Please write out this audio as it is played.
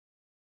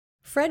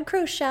Fred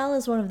Crochelle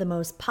is one of the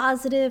most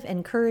positive,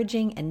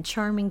 encouraging, and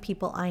charming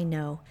people I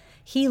know.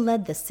 He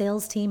led the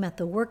sales team at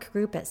the work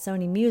group at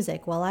Sony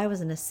Music while I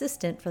was an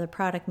assistant for the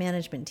product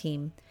management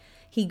team.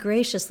 He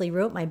graciously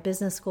wrote my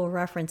business school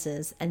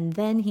references, and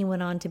then he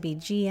went on to be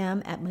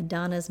GM at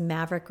Madonna's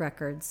Maverick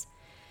Records.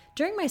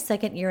 During my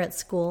second year at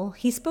school,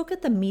 he spoke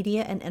at the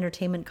media and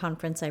entertainment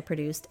conference I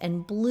produced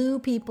and blew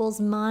people's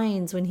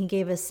minds when he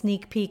gave a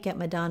sneak peek at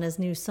Madonna's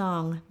new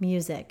song,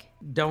 Music.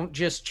 Don't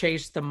just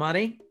chase the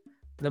money.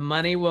 The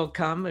money will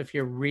come if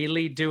you're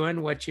really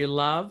doing what you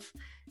love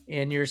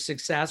and you're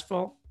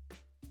successful.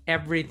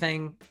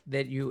 Everything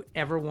that you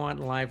ever want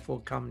in life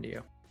will come to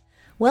you.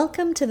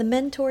 Welcome to the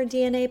Mentor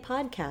DNA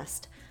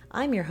podcast.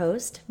 I'm your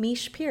host,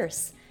 Mish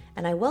Pierce,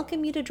 and I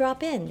welcome you to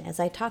drop in as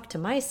I talk to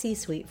my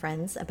C-suite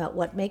friends about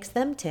what makes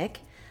them tick,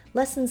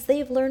 lessons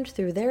they've learned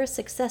through their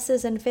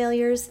successes and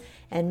failures,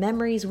 and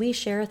memories we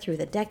share through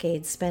the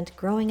decades spent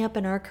growing up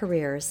in our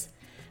careers.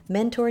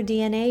 Mentor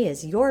DNA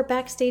is your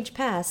backstage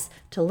pass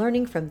to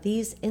learning from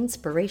these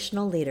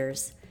inspirational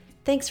leaders.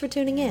 Thanks for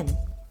tuning in.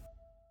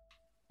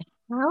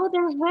 How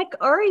the heck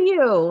are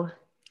you?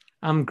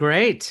 I'm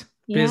great.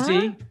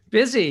 Yeah?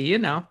 Busy, you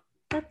know.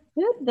 That's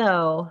good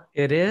though.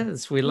 It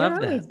is. We love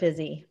You're always that.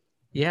 busy.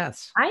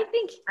 Yes. I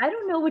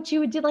don't know what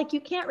you would do. Like,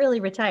 you can't really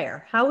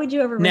retire. How would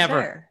you ever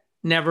retire?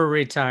 Never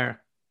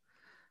retire.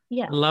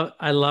 Yeah.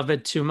 I love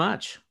it too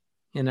much,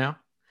 you know.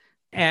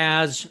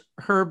 As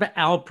Herb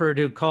Alpert,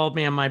 who called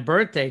me on my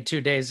birthday 2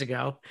 days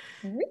ago.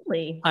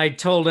 Really? I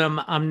told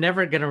him I'm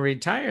never going to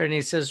retire. And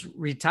he says,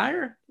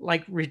 retire?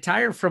 Like,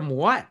 retire from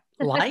what?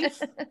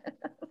 Life?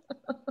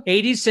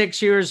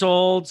 86 years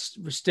old,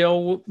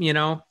 still, you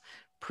know,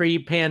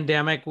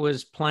 pre-pandemic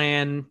was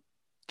playing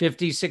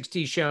 50,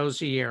 60 shows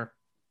a year,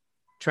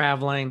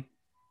 traveling.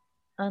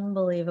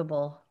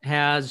 Unbelievable.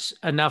 Has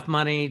enough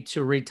money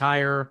to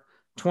retire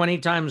 20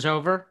 times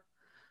over,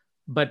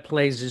 but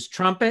plays his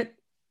trumpet,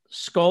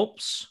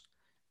 sculpts,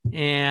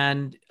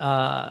 and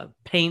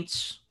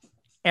paints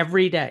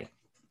every day.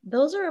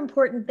 Those are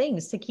important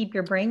things to keep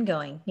your brain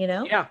going, you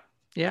know?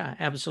 Yeah,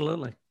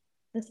 absolutely.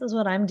 This is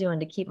what I'm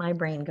doing to keep my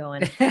brain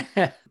going.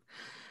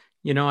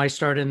 You know, I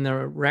started in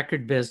the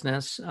record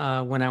business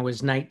when I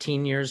was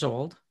 19 years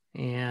old.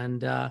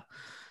 And,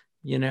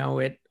 you know,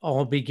 it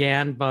all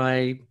began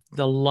by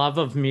the love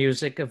of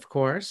music, of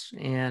course,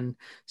 and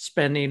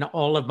spending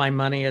all of my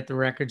money at the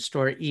record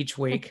store each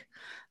week,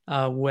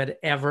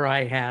 whatever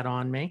I had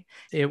on me.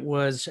 It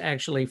was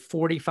actually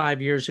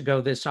 45 years ago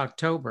this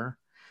October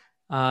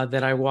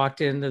that I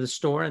walked into the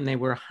store and they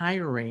were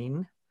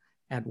hiring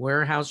at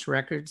Warehouse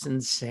Records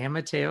in San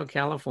Mateo,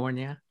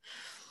 California,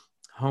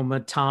 home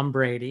of Tom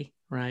Brady,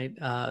 right?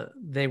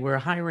 They were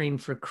hiring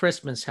for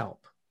Christmas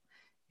help.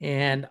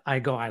 And I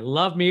go, I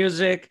love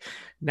music.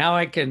 Now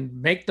I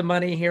can make the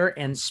money here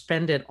and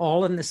spend it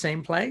all in the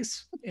same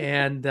place.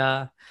 And,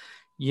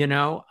 you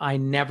know, I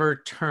never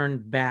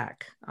turned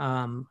back.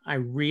 I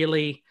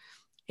really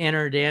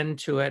entered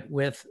into it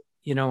with,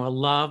 you know, a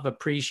love,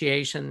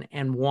 appreciation,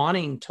 and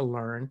wanting to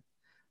learn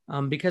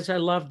because I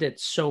loved it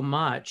so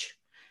much.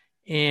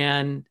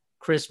 And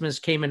Christmas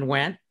came and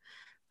went.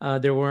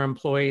 There were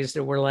employees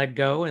that were let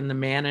go, and the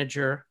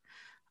manager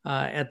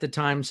at the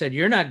time said,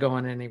 "You're not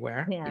going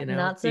anywhere." Yeah, you know,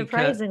 not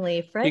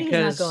surprisingly, Freddie's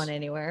not going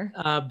anywhere.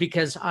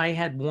 Because I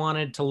had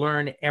wanted to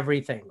learn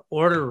everything,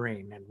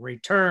 ordering and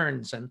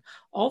returns and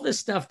all this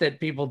stuff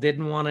that people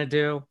didn't want to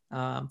do.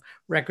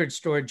 Record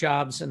store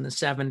jobs in the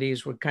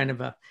 70s were kind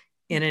of a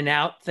in and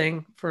out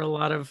thing for a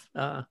lot of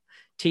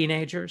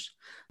teenagers.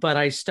 But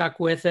I stuck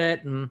with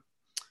it and,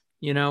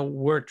 you know,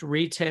 worked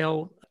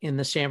retail in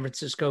the San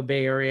Francisco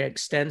Bay Area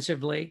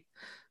extensively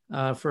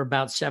for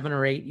about 7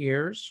 or 8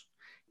 years.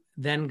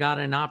 Then got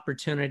an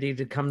opportunity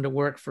to come to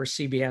work for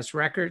CBS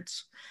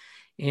Records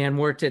and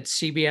worked at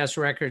CBS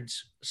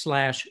Records /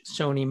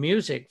 Sony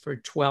Music for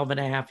 12 and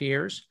a half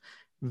years,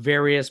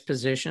 various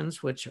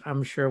positions, which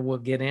I'm sure we'll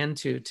get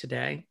into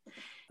today.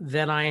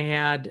 Then I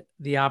had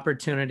the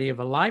opportunity of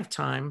a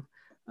lifetime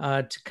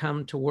to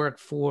come to work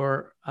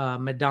for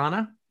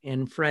Madonna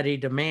and Freddie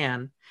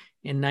DeMann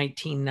in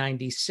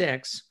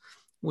 1996,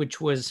 which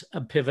was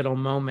a pivotal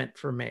moment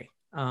for me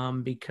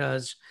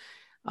because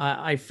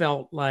I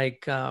felt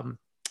like,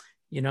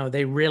 you know,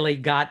 they really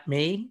got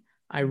me.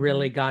 I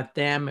really got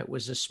them. It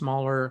was a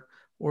smaller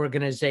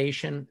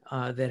organization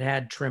that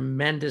had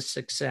tremendous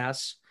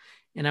success.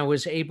 And I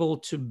was able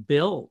to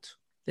build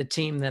the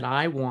team that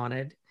I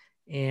wanted.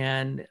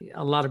 And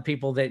a lot of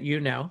people that you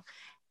know,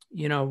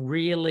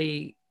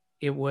 really,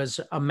 it was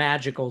a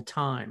magical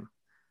time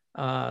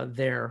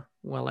there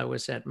while I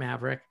was at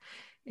Maverick.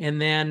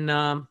 And then,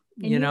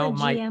 you know,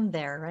 my GM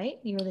there, right?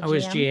 You were the GM? I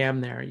was GM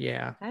there.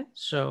 Yeah. Okay.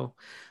 So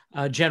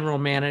general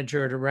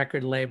manager at a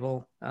record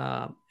label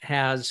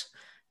has,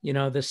 you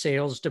know, the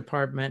sales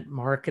department,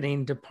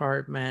 marketing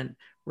department,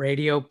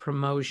 radio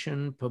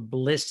promotion,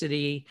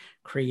 publicity,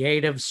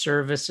 creative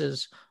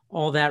services,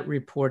 all that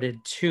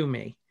reported to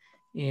me.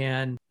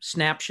 And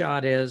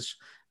snapshot is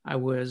I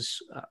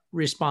was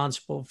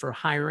responsible for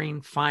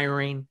hiring,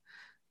 firing,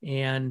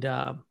 and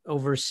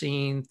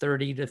overseeing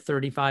 $30 to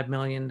 $35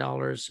 million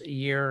a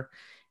year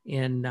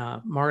in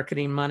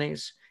marketing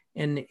monies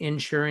and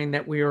ensuring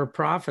that we were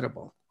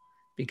profitable.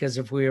 Because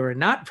if we were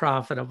not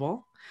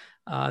profitable,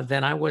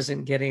 then I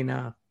wasn't getting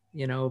a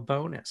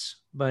bonus.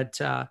 But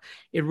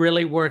it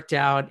really worked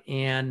out.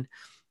 And,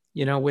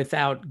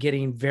 without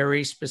getting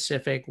very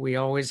specific, we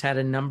always had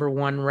a number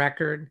one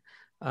record.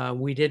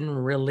 We didn't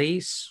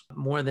release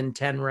more than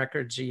 10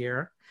 records a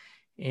year.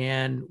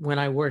 And when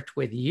I worked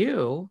with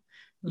you,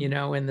 in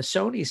the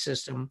Sony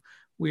system,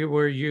 we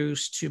were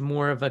used to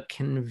more of a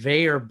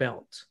conveyor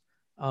belt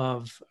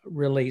of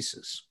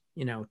releases,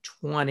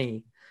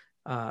 20,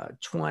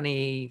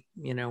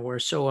 or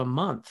so a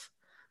month.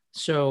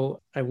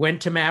 So I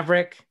went to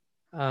Maverick.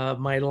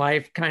 My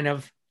life kind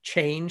of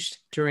changed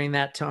during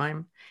that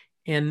time.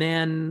 And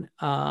then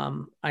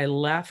I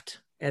left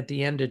at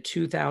the end of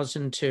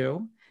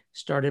 2002,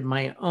 started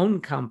my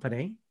own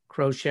company,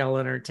 Crochelle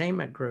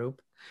Entertainment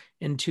Group,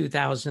 in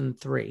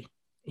 2003.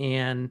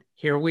 And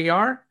here we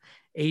are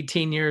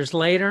 18 years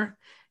later,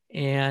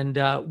 and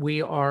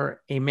we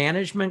are a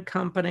management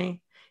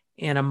company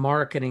and a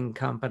marketing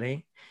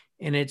company.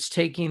 And it's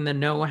taking the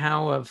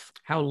know-how of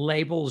how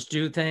labels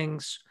do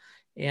things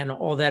and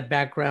all that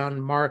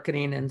background,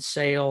 marketing and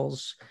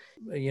sales,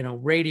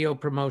 radio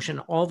promotion,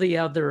 all the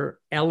other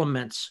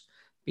elements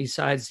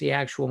besides the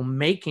actual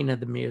making of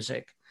the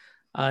music,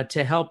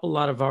 to help a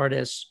lot of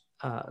artists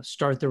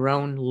start their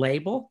own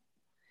label,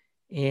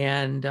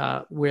 and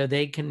where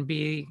they can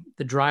be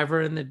the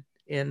driver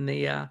in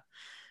the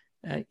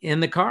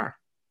car,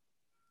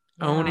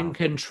 own and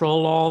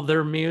control all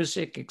their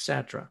music,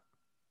 etc.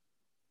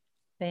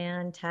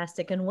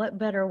 Fantastic. And what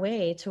better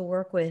way to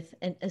work with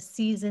a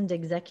seasoned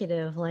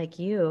executive like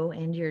you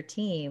and your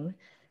team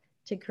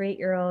to create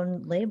your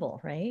own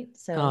label, right?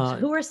 So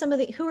who are some of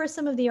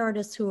the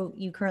artists who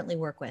you currently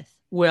work with?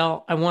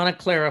 Well, I want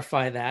to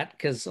clarify that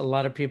because a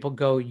lot of people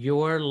go,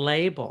 your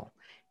label.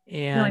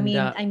 And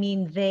no, I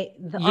mean the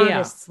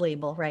artist's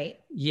label,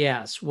 right?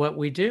 Yes, what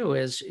we do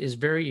is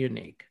very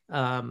unique.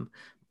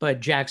 But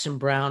Jackson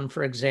Browne,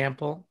 for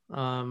example,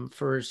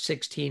 for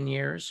 16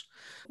 years,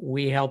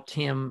 we helped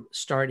him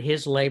start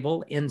his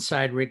label,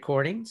 Inside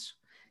Recordings.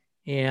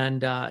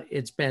 And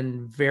it's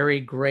been very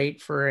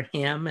great for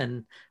him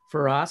and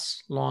for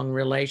us, long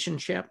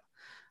relationship.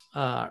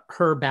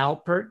 Herb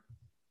Alpert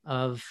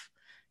of,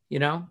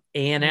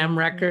 A&M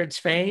Records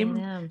fame,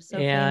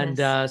 and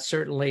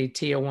certainly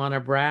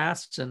Tijuana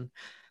Brass. And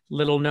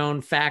little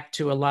known fact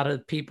to a lot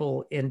of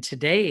people in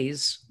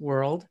today's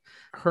world,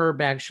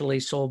 Herb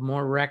actually sold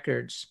more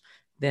records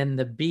than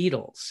the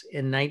Beatles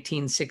in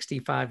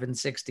 1965 and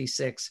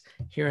 66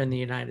 here in the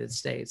United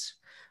States.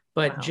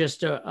 But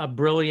just a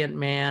brilliant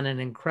man, an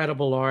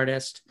incredible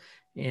artist.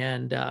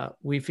 And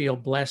we feel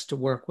blessed to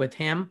work with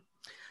him.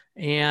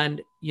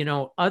 And,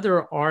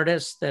 other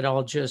artists that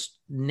I'll just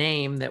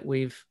name that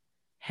we've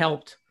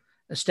helped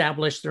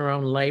establish their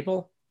own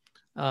label,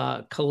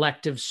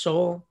 Collective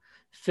Soul,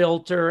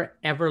 Filter,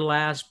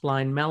 Everlast,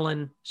 Blind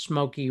Melon,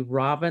 Smokey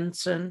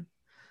Robinson.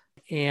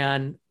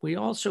 And we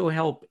also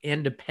help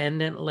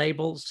independent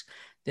labels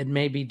that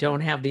maybe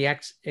don't have the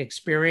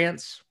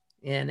experience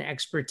and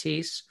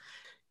expertise.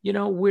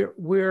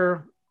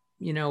 We're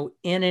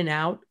in and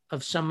out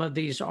of some of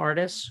these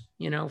artists.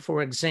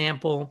 For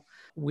example,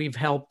 we've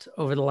helped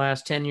over the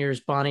last 10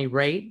 years Bonnie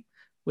Raitt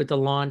with the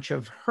launch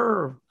of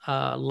her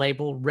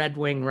label, Red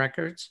Wing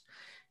Records.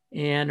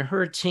 And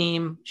her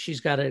team, she's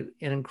got an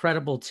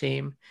incredible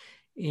team.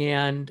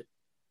 And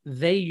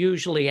they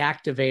usually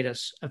activate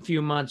us a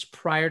few months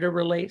prior to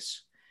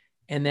release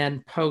and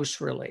then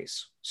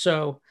post-release.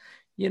 So,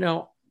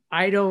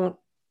 I don't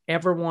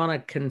ever want to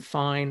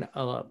confine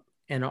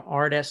an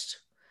artist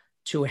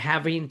to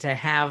having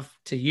to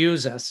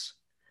use us,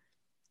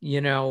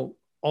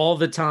 all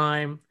the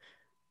time,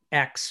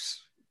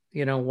 X,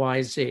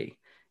 Y, Z.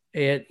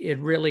 It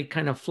really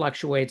kind of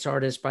fluctuates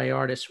artist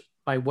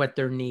by what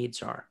their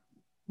needs are.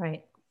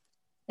 Right.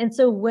 And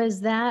so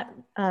was that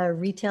a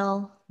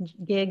retail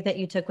gig that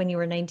you took when you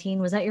were 19?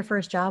 Was that your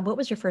first job? What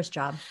was your first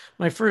job?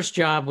 My first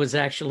job was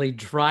actually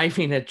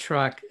driving a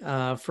truck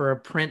for a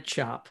print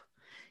shop.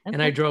 Okay.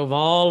 And I drove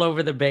all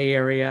over the Bay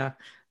Area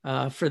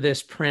for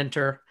this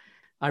printer.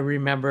 I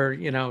remember,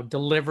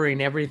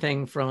 delivering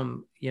everything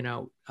from,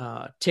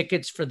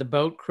 tickets for the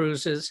boat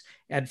cruises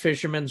at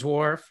Fisherman's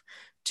Wharf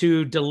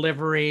to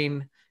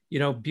delivering,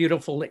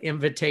 beautiful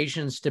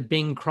invitations to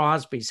Bing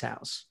Crosby's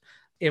house.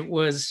 It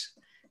was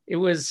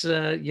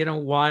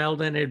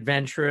wild and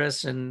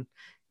adventurous, and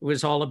it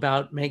was all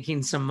about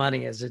making some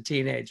money as a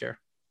teenager.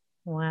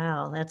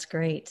 Wow, that's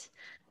great.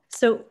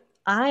 So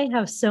I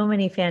have so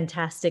many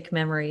fantastic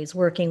memories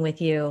working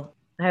with you.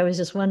 I was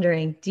just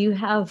wondering, do you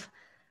have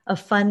a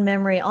fun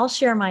memory? I'll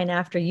share mine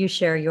after you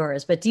share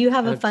yours, but do you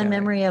have a fun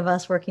memory of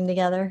us working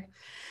together?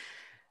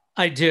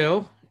 I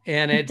do.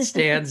 And it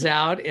stands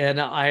out, and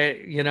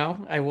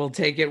I will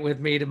take it with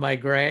me to my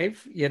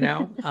grave,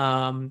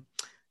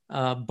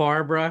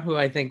 Barbara, who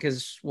I think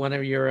is one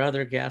of your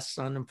other guests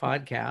on the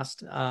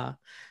podcast,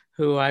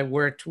 who I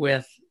worked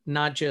with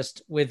not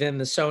just within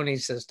the Sony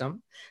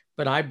system,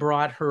 but I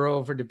brought her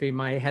over to be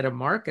my head of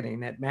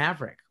marketing at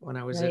Maverick when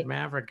I was at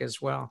Maverick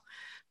as well.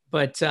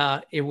 But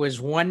it was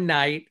one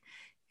night,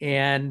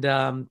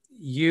 and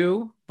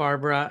you,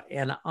 Barbara,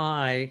 and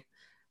I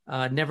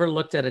never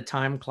looked at a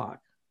time clock,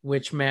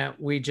 which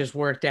meant we just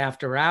worked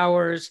after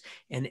hours,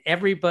 and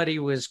everybody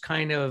was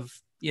kind of,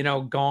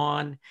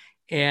 gone.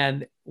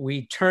 And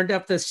we turned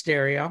up the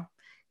stereo,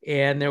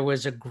 and there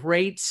was a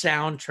great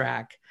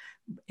soundtrack.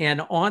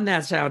 And on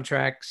that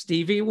soundtrack,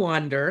 Stevie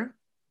Wonder,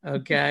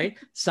 okay,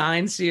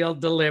 signed,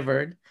 sealed,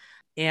 delivered.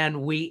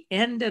 And we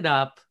ended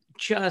up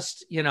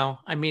just,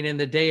 in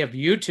the day of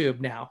YouTube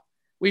now,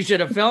 we should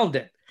have filmed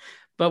it,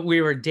 but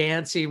we were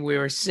dancing, we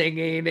were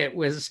singing. It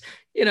was,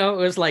 it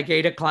was like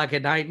 8 o'clock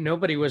at night.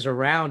 Nobody was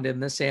around in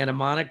the Santa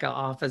Monica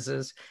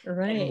offices.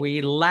 Right. And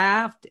we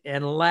laughed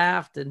and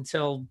laughed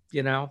until,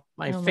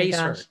 my face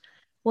hurt.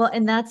 Well,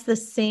 and that's the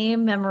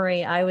same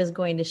memory I was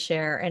going to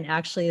share. And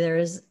actually,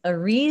 there's a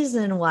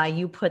reason why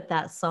you put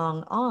that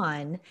song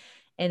on.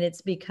 And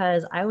it's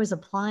because I was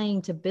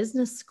applying to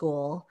business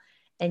school,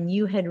 and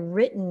you had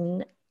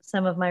written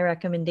some of my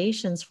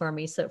recommendations for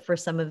me, so for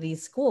some of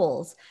these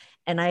schools.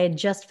 And I had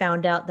just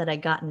found out that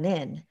I'd gotten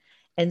in.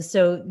 And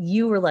so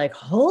you were like,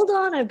 hold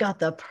on, I've got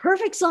the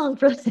perfect song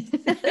for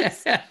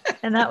this.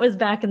 And that was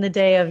back in the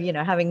day of,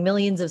 having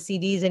millions of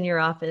CDs in your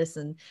office.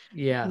 And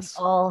yes,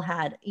 we all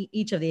had,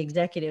 each of the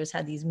executives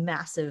had these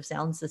massive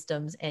sound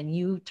systems, and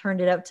you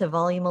turned it up to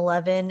volume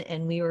 11,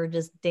 and we were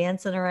just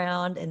dancing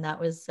around. And that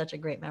was such a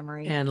great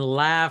memory. And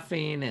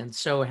laughing and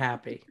so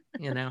happy,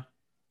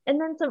 And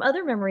then some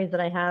other memories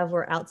that I have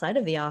were outside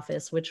of the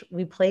office, which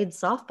we played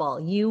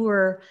softball. You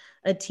were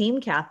a team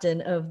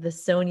captain of the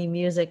Sony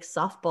Music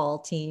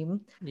softball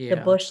team,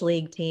 the Bush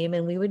League team.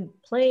 And we would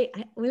play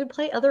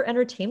other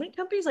entertainment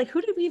companies. Like,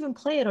 who did we even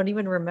play? I don't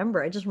even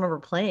remember. I just remember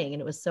playing,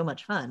 and it was so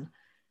much fun.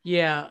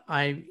 Yeah.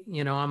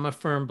 I'm a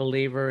firm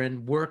believer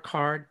in work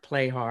hard,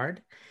 play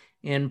hard,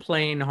 and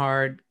playing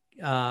hard,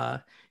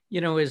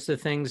 is the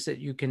things that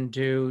you can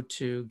do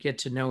to get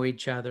to know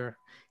each other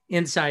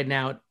inside and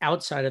out,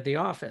 outside of the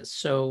office.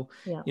 So,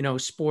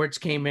 sports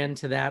came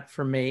into that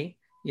for me,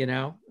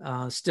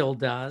 still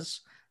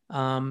does.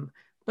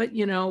 But,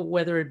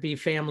 whether it be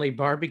family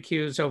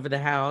barbecues over the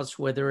house,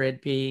 whether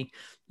it be,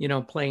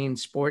 playing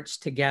sports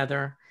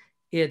together,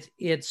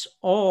 it's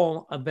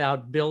all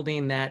about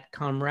building that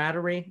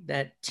camaraderie,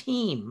 that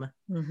team,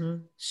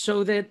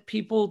 so that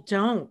people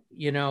don't,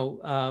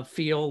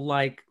 feel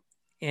like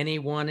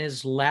anyone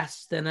is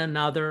less than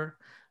another.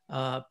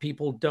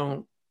 People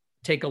don't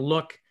take a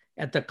look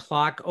at the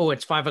clock. Oh,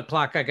 it's 5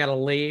 o'clock, I got to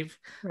leave,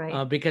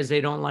 right. Because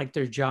they don't like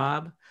their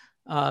job.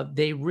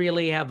 They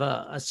really have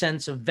a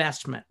sense of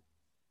investment.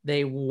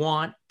 They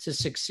want to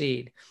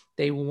succeed.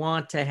 They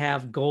want to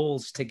have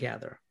goals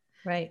together.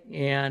 Right.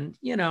 And,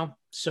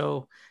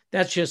 so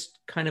that's just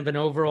kind of an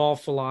overall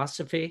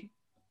philosophy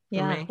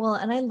for me. Well,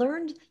 and I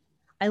learned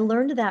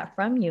that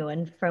from you,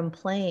 and from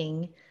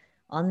playing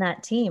on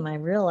that team. I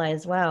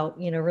realized, wow,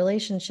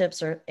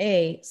 relationships are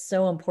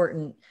so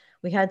important.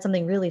 We had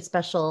something really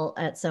special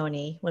at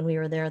Sony when we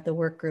were there at the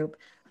work group.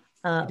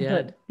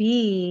 But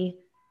B,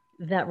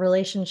 that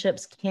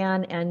relationships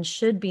can and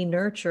should be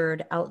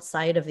nurtured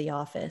outside of the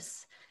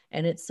office.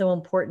 And it's so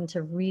important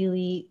to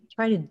really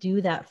try to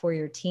do that for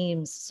your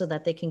teams so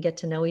that they can get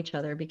to know each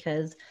other,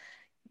 because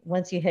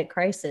once you hit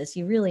crisis,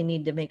 you really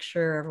need to make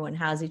sure everyone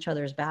has each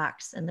other's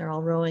backs and they're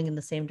all rowing in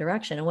the same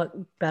direction. And what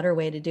better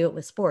way to do it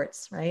with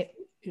sports, right?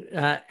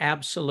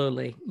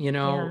 Absolutely.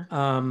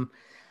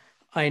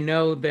 I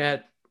know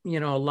that, a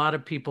lot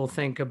of people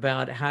think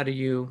about how do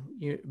you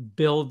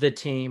build the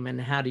team, and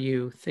how do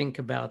you think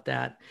about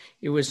that?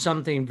 It was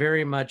something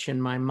very much in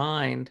my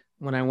mind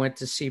when I went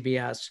to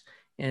CBS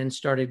and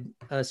started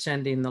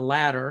ascending the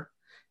ladder,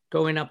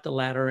 going up the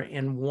ladder,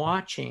 and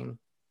watching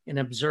and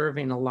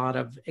observing a lot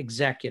of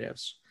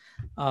executives,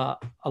 a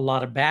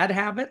lot of bad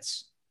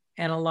habits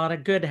and a lot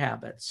of good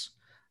habits.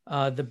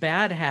 The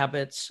bad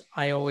habits,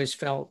 I always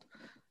felt,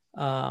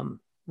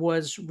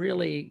 was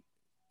really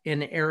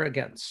an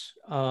arrogance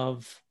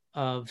of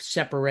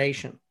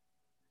separation,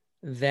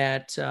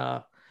 that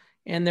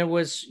and there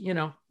was,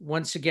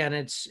 once again,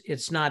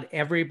 it's not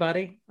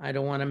everybody. I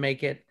don't want to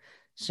make it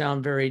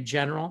sound very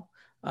general,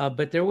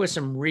 but there was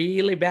some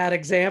really bad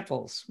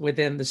examples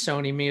within the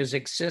Sony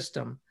Music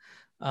system.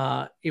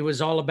 It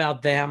was all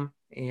about them,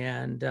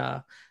 and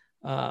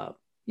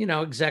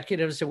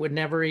executives that would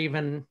never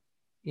even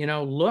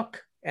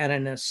look at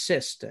an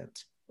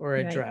assistant or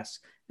address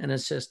an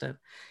assistant.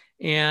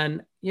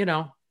 And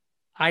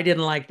I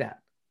didn't like that.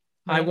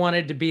 Right. I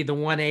wanted to be the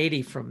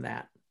 180 from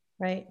that.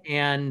 Right.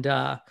 And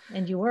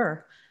you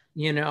were,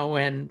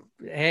 and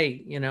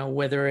hey,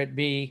 whether it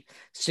be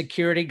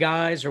security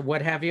guys or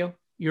what have you,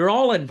 you're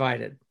all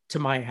invited to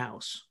my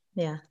house.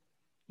 Yeah.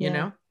 You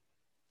know?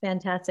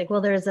 Fantastic.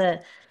 Well, there's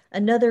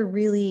another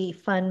really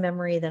fun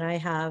memory that I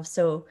have.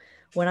 So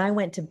when I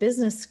went to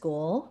business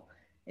school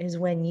is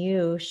when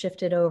you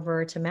shifted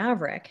over to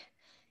Maverick.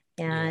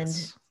 And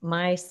Yes.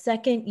 my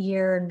second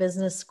year in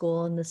business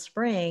school in the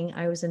spring,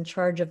 I was in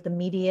charge of the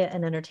media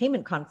and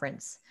entertainment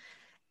conference.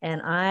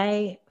 And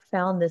I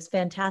found this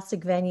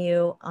fantastic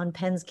venue on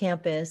Penn's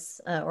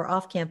campus or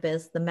off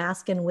campus, the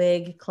Mask and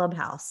Wig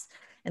Clubhouse.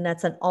 And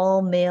that's an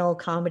all male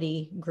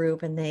comedy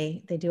group. And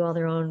they do all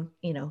their own,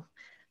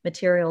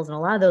 materials. And a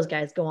lot of those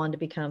guys go on to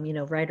become,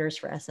 writers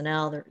for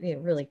SNL. They're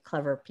really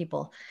clever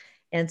people.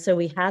 And so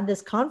we had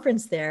this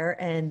conference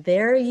there, and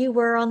there you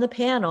were on the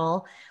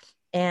panel.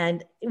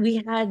 And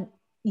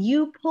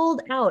you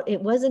pulled out,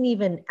 it wasn't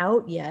even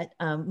out yet.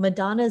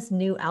 Madonna's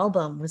new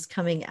album was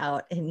coming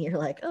out, and you're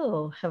like,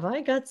 oh, have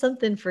I got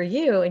something for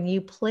you? And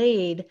you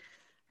played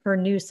her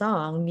new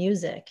song,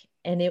 Music.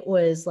 And it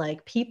was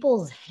like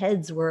people's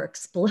heads were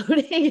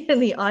exploding in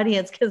the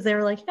audience because they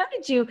were like, how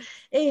did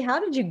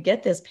you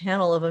get this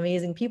panel of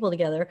amazing people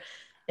together?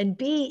 And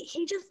B,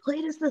 he just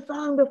played us the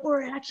song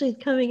before it actually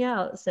coming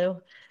out.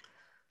 So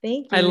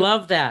thank you. I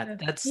love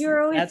that.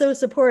 You're always so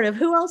supportive.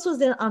 Who else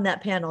was on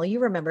that panel? You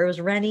remember,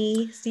 it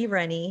was Steve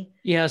Rennie.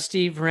 Yeah,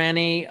 Steve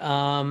Rennie.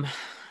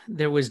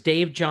 There was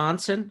Dave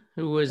Johnson,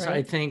 who was, right,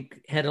 I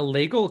think, head of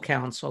legal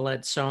counsel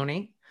at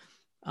Sony.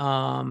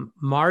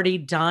 Marty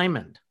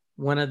Diamond,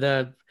 one of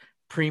the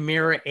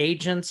premier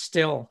agents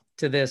still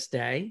to this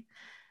day.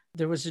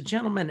 There was a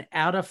gentleman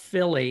out of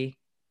Philly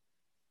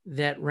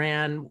that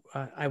ran,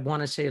 I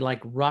want to say,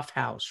 like Rough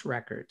House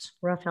Records.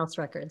 Rough House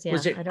Records, yeah.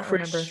 Was it I don't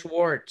Chris remember.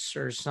 Schwartz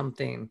or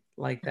something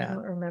like that? I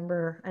don't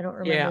remember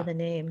the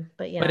name,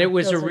 but yeah. But it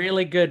was a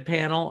really good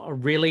panel, a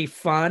really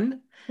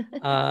fun,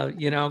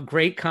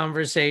 great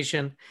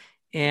conversation.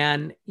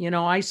 And,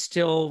 I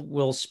still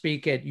will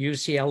speak at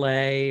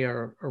UCLA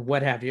or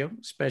what have you,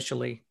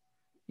 especially,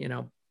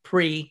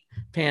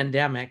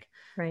 pre-pandemic.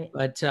 Right.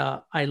 But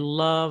I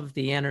love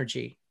the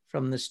energy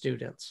from the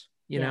students,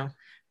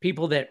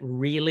 people that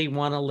really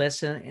want to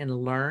listen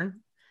and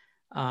learn.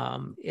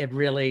 It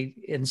really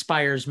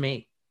inspires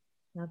me.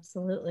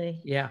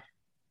 Absolutely. Yeah.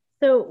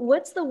 So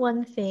what's the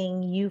one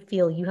thing you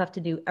feel you have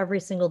to do every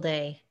single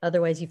day,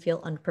 otherwise you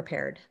feel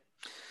unprepared?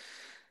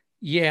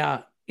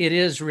 Yeah, it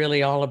is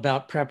really all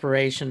about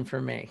preparation for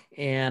me.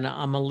 And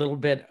I'm a little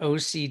bit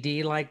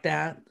OCD like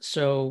that.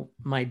 So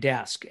my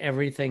desk,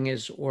 everything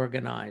is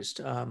organized.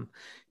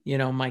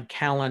 My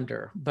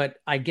calendar, but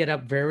I get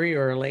up very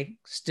early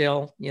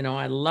still.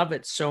 I love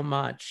it so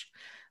much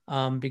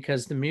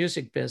because the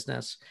music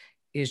business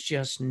is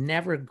just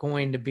never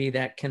going to be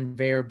that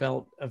conveyor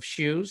belt of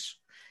shoes.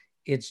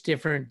 It's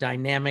different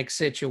dynamic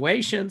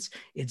situations.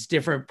 It's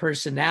different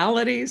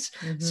personalities,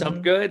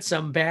 some good,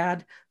 some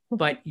bad,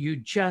 but you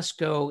just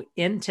go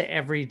into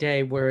every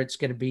day where it's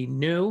going to be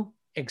new,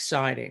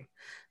 exciting.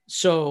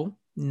 So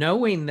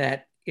knowing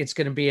that it's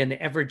going to be an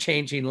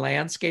ever-changing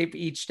landscape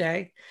each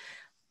day,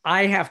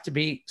 I have to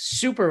be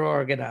super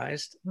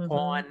organized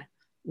on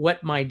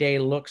what my day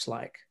looks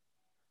like,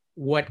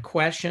 what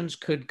questions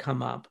could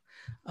come up.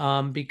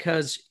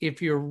 Because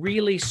if you're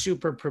really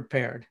super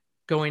prepared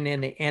going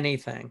into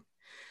anything,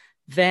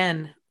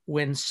 then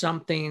when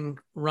something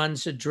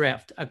runs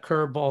adrift, a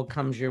curveball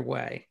comes your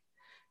way,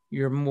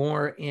 you're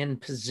more in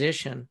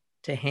position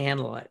to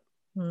handle it.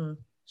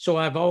 So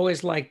I've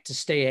always liked to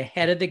stay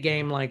ahead of the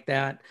game like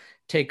that,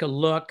 take a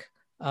look,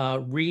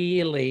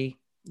 really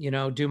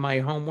do my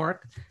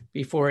homework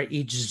before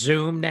each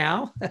Zoom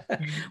now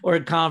or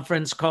a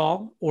conference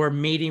call or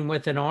meeting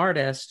with an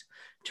artist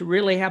to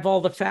really have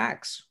all the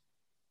facts.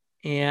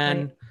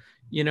 And,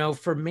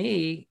 for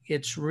me,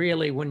 it's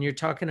really when you're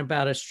talking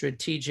about a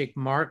strategic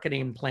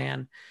marketing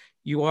plan,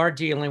 you are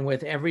dealing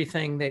with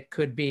everything that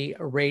could be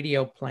a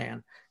radio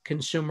plan,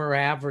 consumer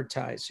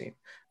advertising,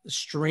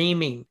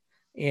 streaming,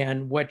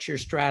 and what your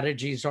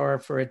strategies are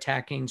for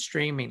attacking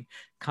streaming,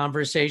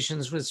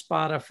 conversations with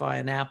Spotify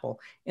and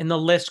Apple, and the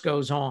list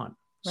goes on.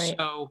 Right.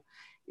 So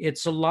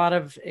it's a lot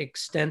of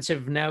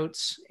extensive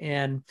notes,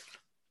 and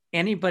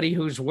anybody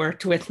who's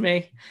worked with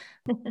me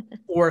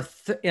or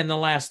in the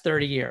last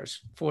 30 years,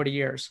 40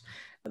 years,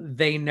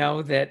 they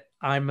know that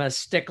I'm a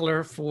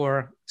stickler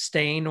for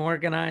staying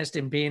organized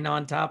and being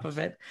on top of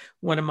it.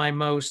 One of my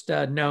most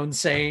known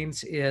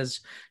sayings is,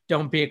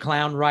 don't be a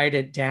clown, write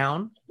it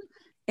down.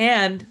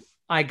 And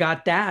I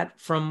got that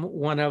from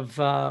one of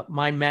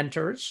my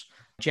mentors,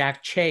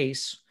 Jack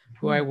Chase,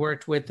 who I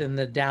worked with in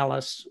the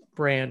Dallas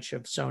branch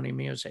of Sony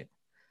Music.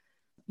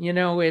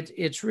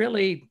 It's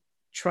really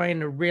trying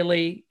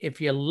to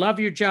if you love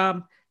your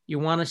job, you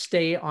want to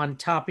stay on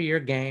top of your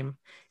game.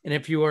 And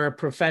if you are a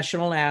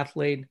professional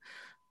athlete,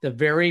 the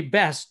very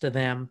best of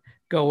them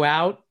go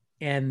out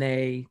and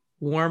they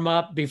warm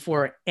up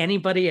before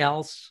anybody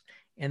else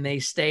and they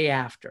stay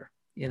after,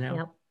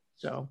 Yep.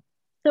 So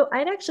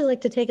I'd actually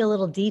like to take a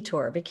little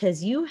detour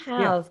because you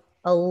have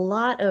a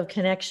lot of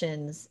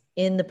connections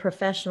in the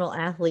professional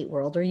athlete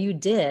world, or you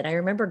did. I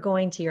remember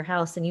going to your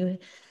house and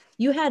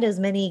you had as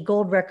many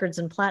gold records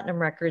and platinum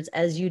records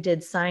as you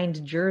did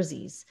signed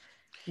jerseys.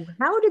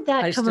 How did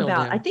that come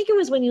about? I think it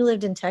was when you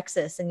lived in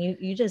Texas and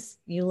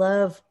you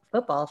love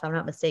football, if I'm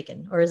not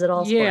mistaken, or is it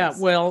all sports? Yeah,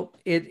 well,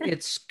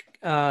 it's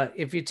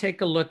if you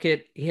take a look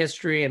at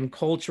history and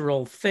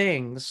cultural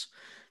things,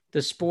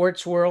 the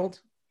sports world,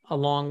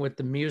 along with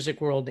the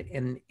music world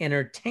and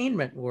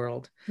entertainment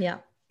world, Yeah.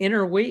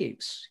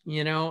 interweaves.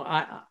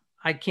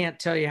 I can't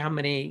tell you how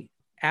many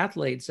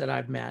athletes that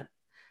I've met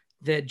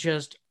that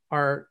just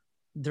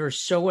they're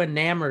so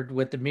enamored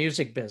with the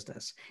music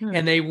business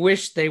and they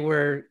wish they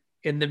were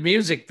in the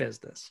music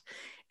business.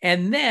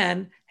 And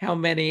then how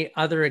many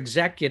other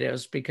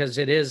executives, because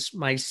it is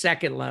my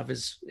second love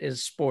is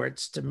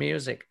sports to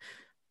music,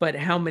 but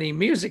how many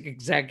music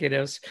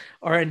executives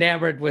are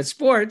enamored with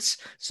sports,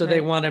 so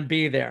they want to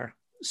be there.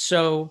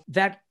 So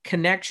that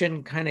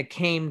connection kind of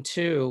came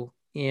to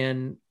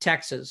in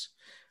Texas,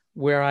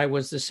 where I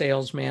was the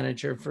sales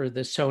manager for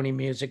the Sony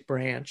Music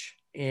branch,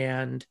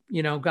 and,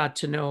 got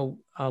to know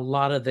a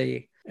lot of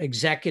the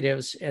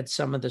executives at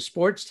some of the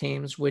sports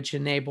teams, which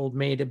enabled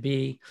me to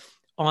be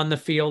on the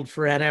field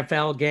for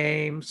NFL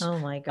games. Oh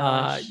my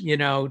gosh.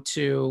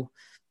 To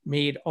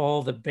meet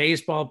all the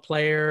baseball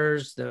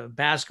players, the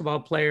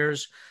basketball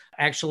players,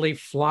 actually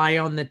fly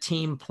on the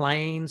team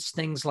planes,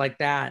 things like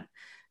that.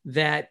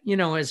 That,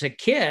 as a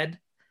kid,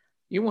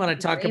 you want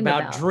to talk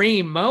about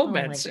dream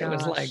moments. It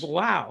was like,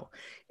 wow.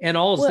 And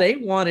all they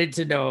wanted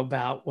to know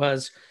about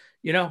was,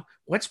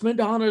 what's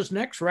Madonna's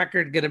next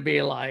record going to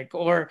be like?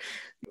 Or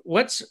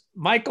what's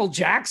Michael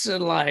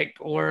Jackson like?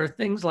 Or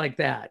things like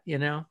that,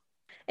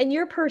 And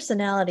your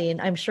personality, and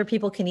I'm sure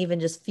people can even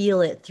just feel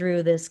it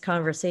through this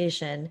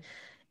conversation,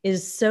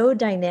 is so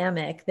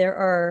dynamic. There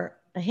are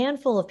a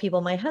handful of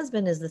people, my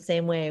husband is the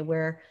same way,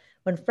 where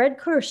when Fred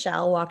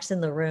Kurschel walks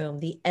in the room,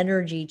 the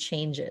energy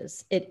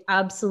changes. It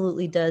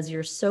absolutely does.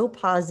 You're so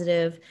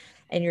positive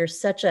and you're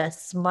such a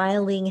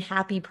smiling,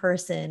 happy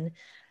person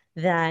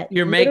that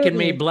you're making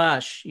me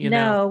blush.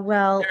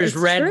 Well, there's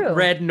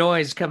red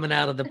noise coming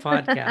out of the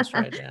podcast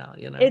right now.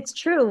 It's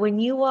true. When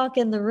you walk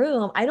in the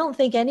room, I don't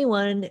think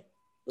anyone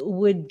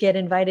would get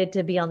invited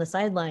to be on the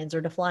sidelines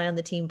or to fly on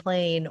the team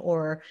plane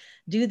or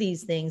do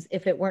these things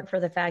if it weren't for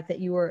the fact that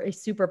you were a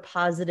super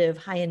positive,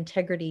 high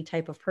integrity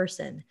type of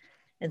person.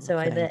 And so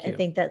I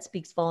think that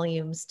speaks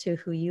volumes to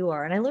who you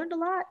are. And I learned a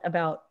lot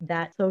about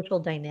that social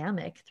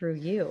dynamic through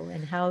you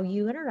and how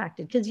you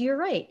interacted, because you're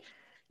right.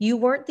 You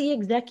weren't the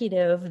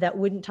executive that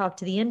wouldn't talk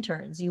to the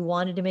interns. You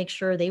wanted to make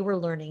sure they were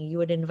learning. You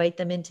would invite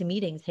them into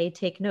meetings. Hey,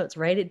 take notes,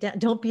 write it down.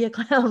 Don't be a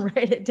clown,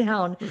 write it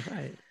down.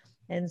 Right.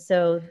 And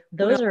so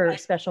those are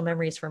special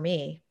memories for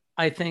me.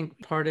 I think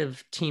part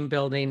of team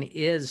building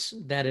is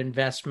that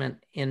investment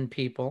in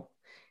people.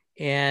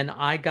 And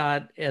I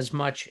got as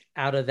much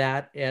out of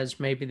that as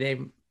maybe they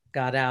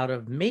got out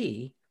of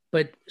me,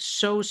 but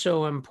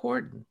so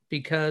important,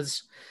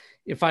 because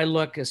if I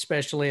look,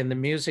 especially in the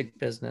music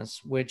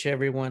business, which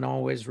everyone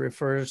always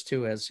refers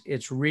to as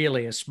it's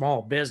really a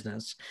small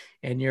business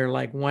and you're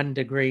like 1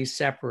 degree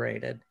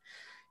separated,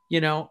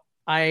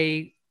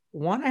 I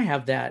want to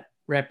have that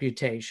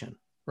reputation,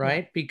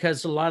 right? Yeah.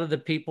 Because a lot of the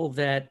people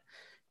that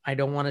I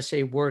don't want to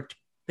say worked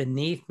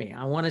beneath me,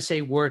 I want to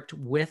say worked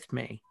with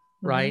me,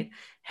 right? Mm-hmm.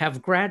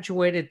 Have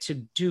graduated to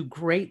do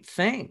great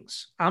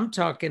things. I'm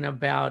talking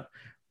about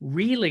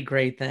really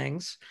great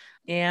things.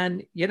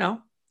 And,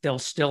 they'll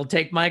still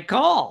take my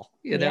call,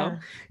 know?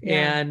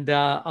 Yeah. And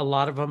a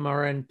lot of them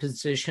are in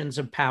positions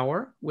of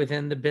power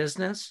within the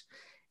business.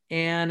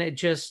 And it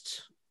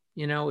just,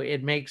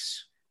 it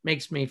makes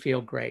me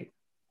feel great.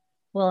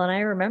 Well, and I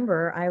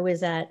remember I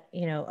was at,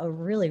 it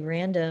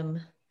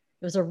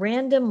was a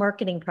random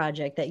marketing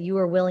project that you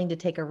were willing to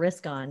take a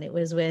risk on. It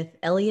was with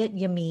Elliot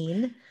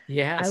Yamin.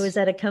 Yes. I was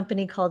at a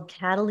company called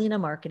Catalina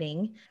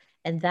Marketing,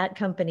 and that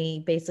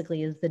company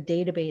basically is the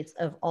database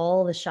of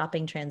all the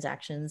shopping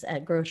transactions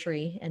at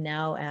grocery and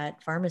now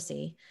at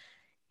pharmacy.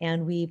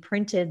 And we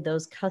printed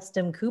those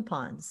custom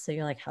coupons. So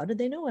you're like, how did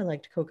they know I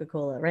liked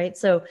Coca-Cola, right?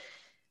 So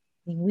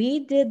we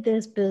did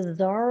this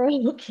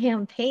bizarro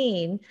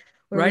campaign.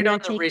 Right on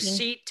the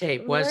receipt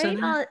tape, wasn't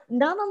it?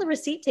 Not on the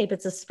receipt tape.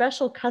 It's a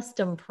special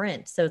custom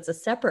print. So it's a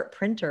separate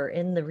printer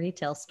in the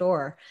retail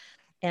store.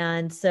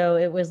 And so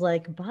it was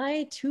like,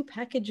 buy 2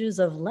 packages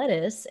of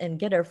lettuce and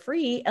get a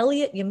free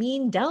Elliot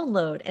Yamin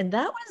download. And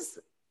that was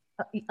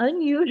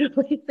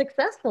unusually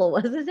successful,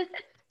 wasn't it?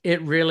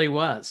 It really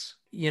was.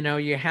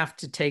 You have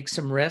to take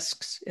some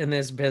risks in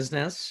this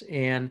business.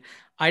 And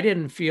I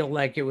didn't feel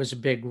like it was a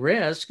big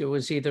risk. It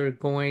was either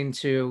going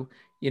to,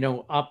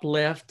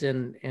 uplift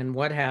and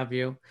what have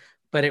you,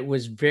 but it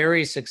was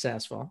very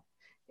successful.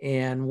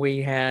 And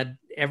we had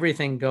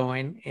everything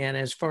going. And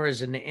as far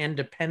as an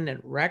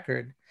independent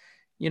record,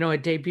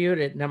 it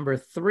debuted at number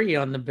 3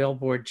 on the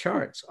Billboard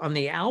charts, on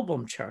the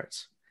album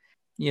charts.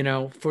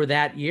 For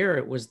that year,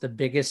 it was the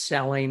biggest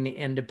selling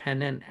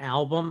independent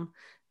album.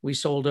 We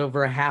sold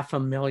over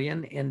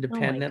 500,000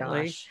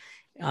 independently.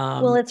 Oh my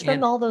gosh. Well, it's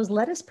from all those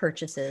lettuce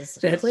purchases,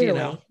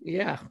 clearly.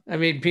 Yeah. I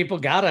mean, people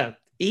gotta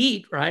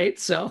eat, right?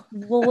 So,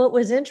 well, what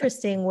was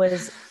interesting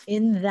was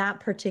in that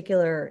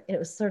particular, it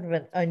was sort of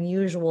an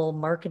unusual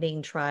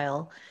marketing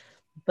trial.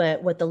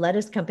 But what the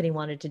lettuce company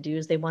wanted to do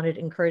is they wanted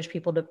to encourage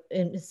people to,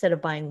 instead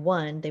of buying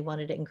 1, they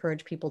wanted to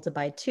encourage people to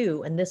buy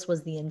 2. And this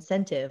was the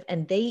incentive.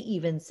 And they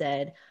even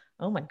said,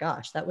 oh my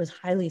gosh, that was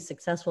highly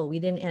successful. We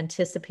didn't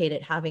anticipate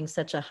it having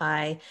such a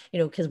high,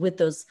 because with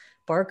those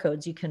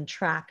barcodes, you can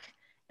track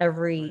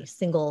every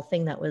single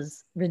thing that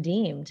was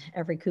redeemed,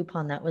 every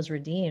coupon that was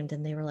redeemed.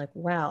 And they were like,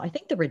 wow, I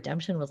think the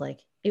redemption was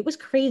like, it was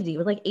crazy. It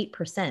was like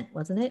 8%,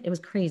 wasn't it? It was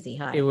crazy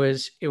high. It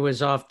was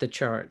off the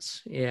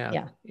charts. Yeah.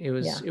 Yeah.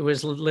 It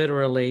was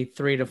literally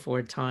 3 to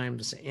 4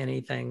 times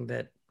anything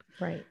that,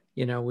 right.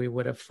 We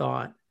would have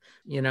thought.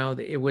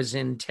 It was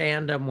in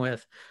tandem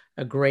with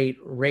a great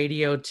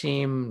radio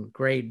team,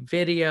 great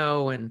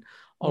video, and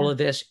all of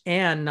this,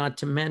 and not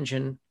to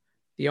mention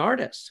the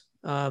artist.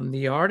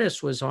 The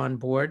artist was on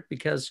board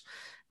because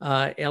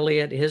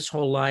Elliot, his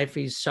whole life,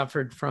 he's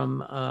suffered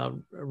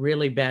from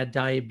really bad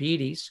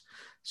diabetes,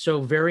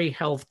 so very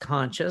health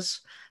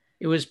conscious.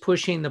 It was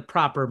pushing the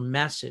proper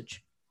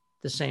message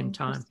at the same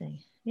time.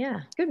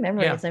 Yeah, good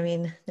memories. Yeah. I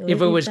mean,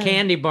 if it was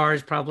candy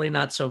bars, probably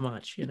not so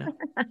much,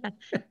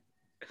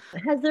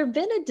 Has there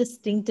been a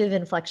distinctive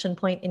inflection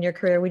point in your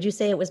career? Would you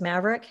say it was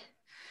Maverick?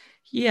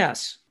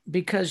 Yes,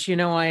 because,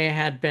 I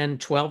had been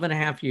 12 and a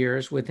half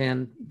years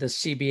within the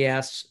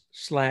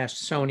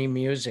CBS/Sony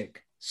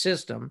Music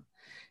system.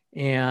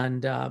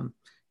 And,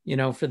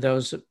 for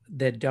those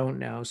that don't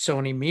know,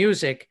 Sony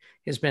Music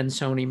has been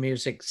Sony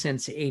Music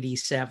since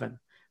 87,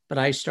 but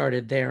I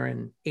started there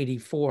in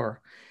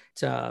 84.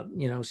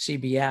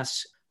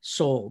 CBS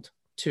sold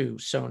to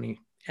Sony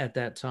at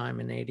that time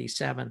in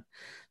 87.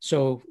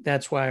 So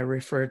that's why I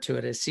refer to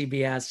it as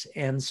CBS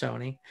and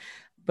Sony.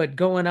 But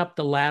going up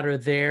the ladder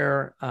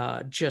there,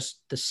 just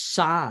the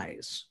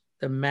size,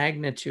 the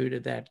magnitude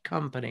of that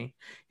company,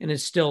 and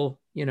it's still,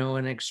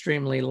 an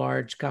extremely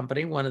large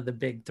company, one of the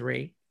big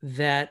three,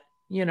 that,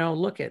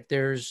 look at,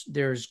 there's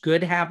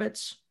good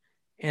habits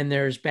and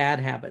there's bad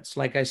habits.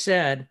 Like I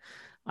said,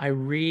 I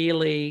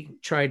really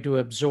tried to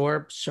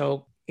absorb,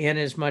 soak in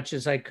as much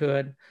as I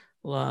could,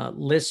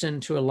 listen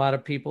to a lot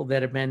of people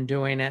that have been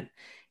doing it,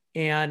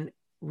 and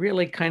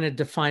really kind of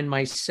define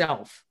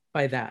myself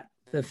by that.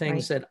 The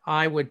things that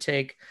I would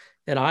take,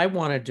 that I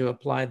wanted to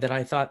apply, that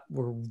I thought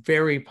were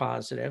very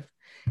positive.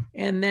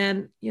 And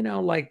then,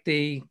 like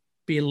the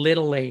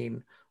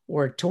belittling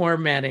or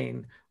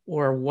tormenting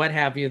or what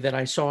have you that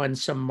I saw in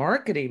some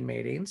marketing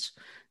meetings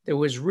that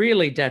was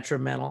really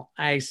detrimental.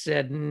 I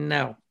said,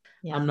 no,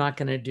 I'm not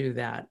going to do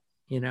that,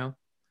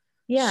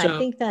 Yeah, so, I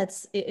think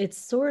it's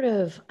sort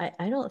of,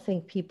 I don't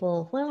think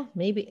people, well,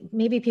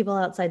 maybe people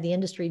outside the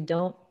industry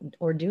don't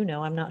or do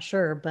know, I'm not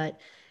sure,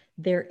 but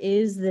there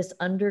is this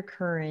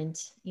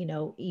undercurrent,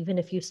 even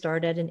if you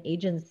start at an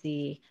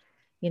agency,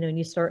 and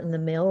you start in the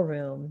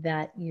mailroom,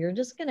 that you're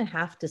just going to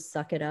have to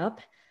suck it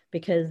up,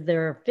 because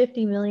there are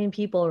 50 million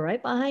people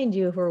right behind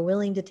you who are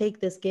willing to take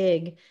this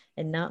gig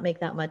and not make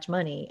that much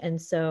money.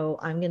 And so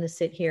I'm going to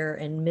sit here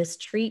and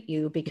mistreat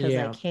you because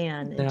I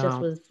can. It just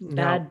was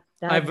bad.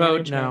 I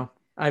vote no.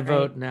 I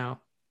vote now.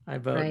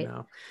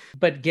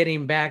 But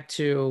getting back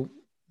to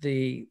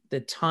the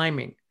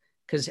timing,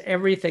 because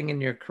everything in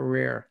your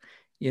career,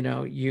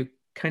 you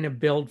kind of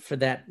build for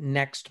that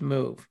next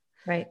move.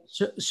 Right.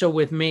 So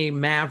with me,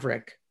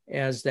 Maverick,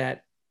 as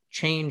that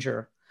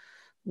changer,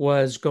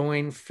 was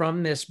going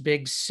from this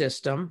big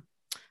system,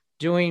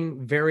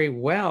 doing very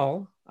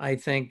well, I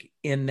think,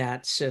 in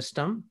that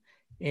system,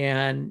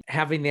 and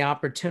having the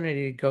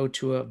opportunity to go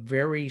to a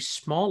very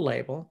small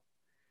label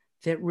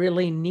that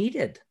really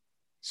needed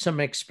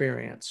some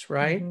experience,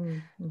 right?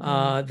 Mm-hmm,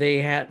 mm-hmm.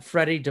 They had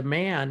Freddie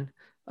Demand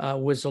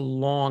was a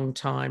long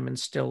time, and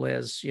still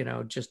is,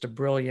 just a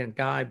brilliant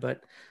guy,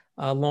 but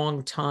a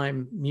long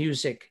time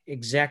music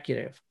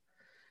executive.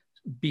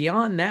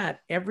 Beyond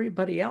that,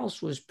 everybody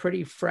else was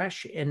pretty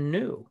fresh and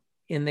new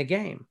in the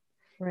game.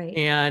 Right.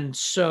 And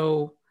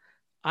so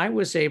I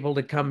was able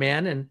to come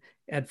in, and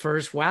at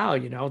first, wow,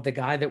 the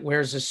guy that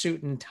wears a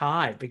suit and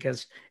tie,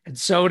 because at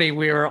Sony,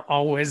 we were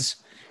always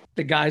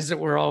the guys that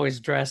were always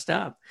dressed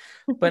up.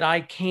 But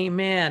I came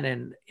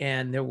in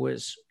and there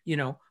was,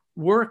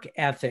 work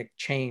ethic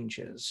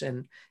changes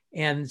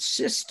and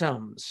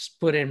systems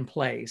put in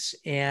place.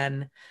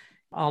 And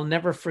I'll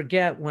never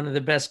forget, one of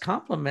the best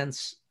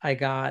compliments I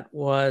got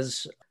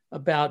was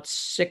about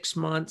 6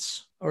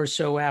 months or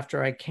so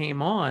after I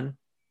came on.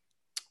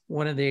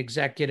 One of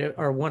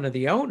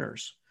the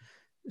owners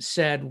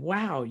said,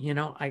 wow,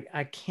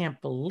 I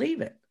can't believe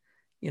it.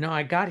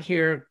 I got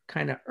here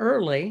kind of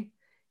early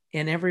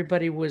and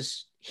everybody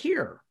was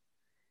here.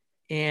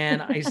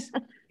 And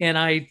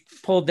I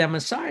pulled them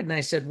aside and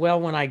I said,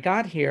 well, when I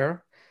got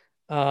here,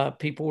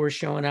 people were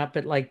showing up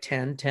at like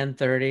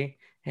 10:30.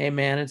 Hey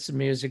man, it's the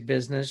music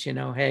business,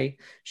 hey,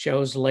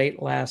 show's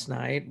late last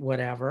night,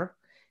 whatever.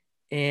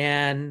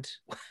 And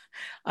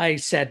I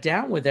sat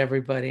down with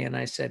everybody and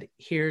I said,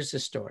 here's the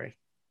story.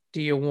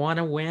 Do you want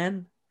to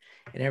win?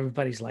 And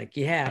everybody's like,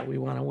 yeah, we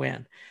want to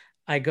win.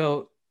 I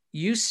go,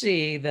 you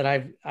see that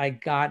I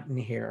gotten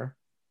here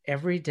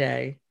every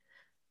day,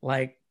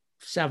 like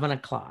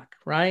 7:00,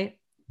 right?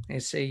 They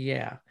say,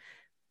 yeah.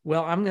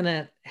 Well, I'm going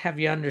to have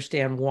you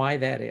understand why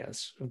that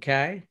is,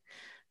 okay?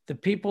 The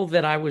people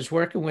that I was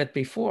working with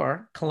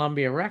before,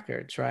 Columbia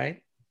Records,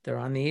 right? They're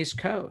on the East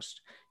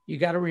Coast. you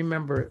got to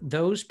remember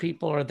those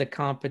people are the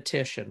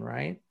competition,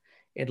 right?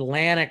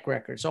 Atlantic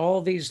Records,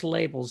 all these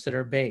labels that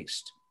are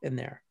based in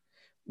there.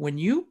 When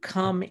you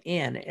come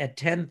in at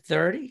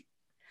 10:30,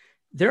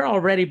 they're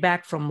already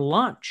back from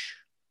lunch.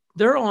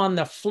 They're on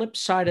the flip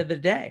side of the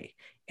day,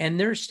 and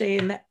they're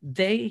staying that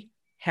they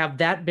have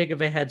that big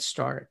of a head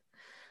start.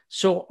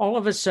 So all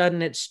of a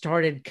sudden it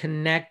started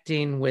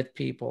connecting with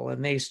people,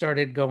 and they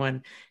started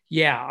going,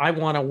 yeah, I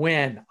want to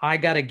win. I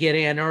got to get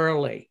in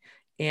early.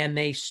 And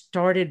they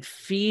started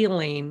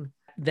feeling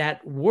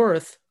that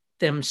worth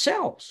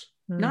themselves,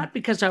 not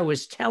because I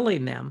was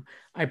telling them.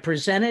 I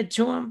presented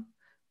to them,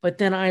 but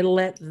then I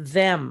let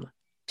them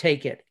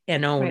take it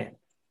and own it.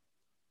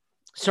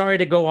 Sorry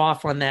to go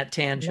off on that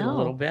tangent a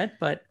little bit,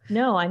 but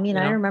no, I mean,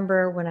 I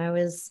remember when I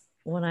was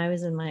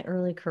in my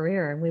early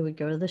career, and we would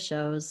go to the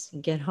shows,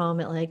 get home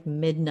at like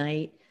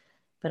midnight,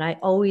 but I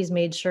always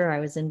made sure I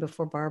was in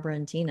before Barbara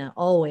and Tina,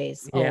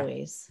 always,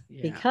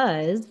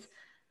 because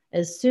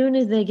as soon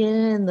as they get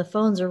in, the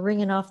phones are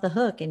ringing off the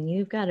hook, and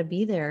you've got to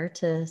be there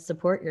to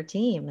support your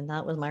team. And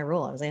that was my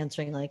role. I was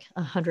answering like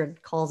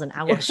 100 calls an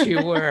hour. Yes,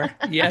 you were.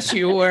 Yes,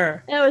 you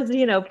were. That was,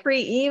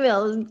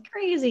 pre-email. It was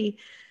crazy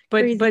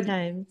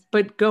times.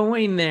 But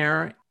going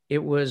there,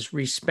 it was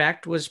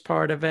respect was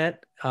part of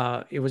it.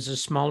 It was a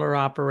smaller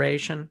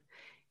operation,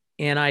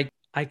 and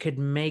I could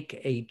make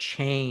a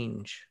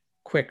change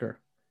quicker.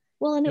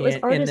 Well, and it was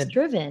artist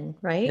driven,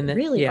 right?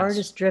 Really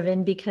artist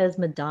driven, because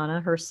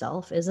Madonna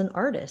herself is an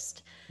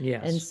artist.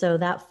 Yes. And so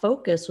that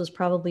focus was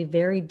probably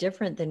very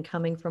different than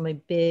coming from a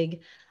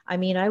big, I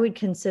mean, I would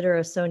consider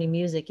a Sony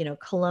Music,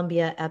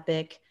 Columbia,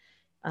 Epic,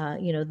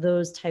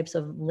 those types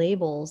of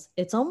labels.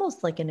 It's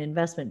almost like an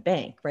investment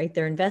bank, right?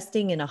 They're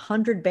investing in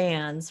 100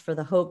 bands for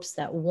the hopes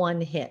that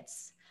one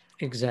hits.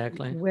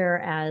 Exactly.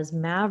 Whereas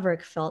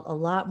Maverick felt a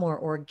lot more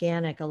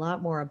organic, a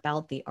lot more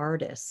about the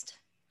artist.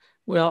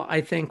 Well, I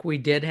think we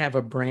did have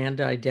a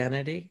brand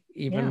identity,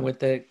 even with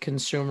the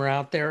consumer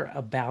out there,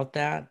 about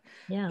that.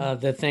 Yeah.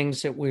 The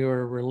things that we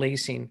were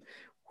releasing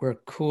were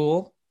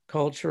cool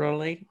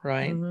culturally,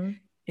 right? Mm-hmm.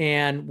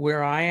 And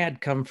where I had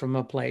come from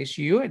a place,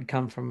 you had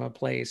come from a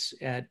place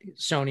at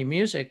Sony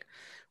Music,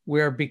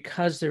 where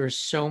because there is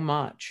so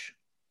much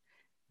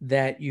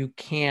that you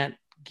can't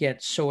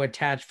get so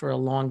attached for a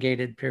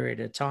elongated period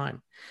of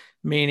time,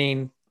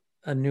 meaning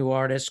a new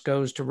artist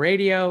goes to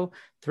radio,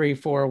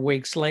 3-4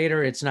 weeks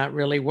later, it's not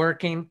really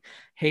working.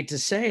 Hate to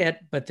say it,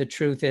 but the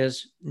truth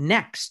is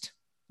next.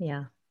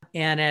 Yeah.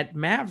 And at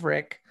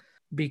Maverick,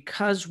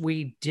 because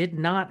we did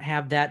not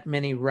have that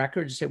many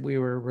records that we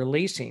were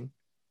releasing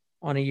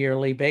on a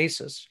yearly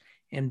basis,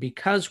 and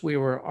because we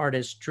were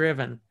artist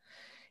driven,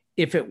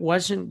 if it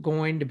wasn't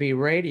going to be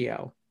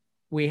radio,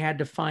 we had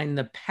to find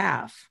the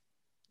path.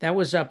 That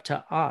was up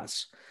to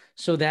us.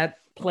 So that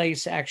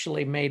place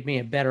actually made me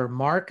a better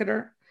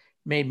marketer,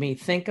 made me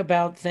think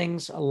about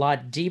things a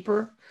lot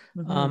deeper,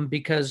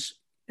 because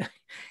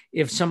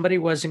if somebody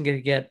wasn't going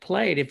to get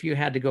played, if you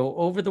had to go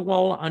over the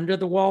wall, under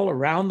the wall,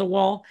 around the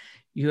wall,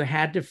 you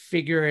had to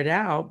figure it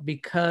out,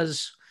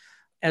 because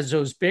as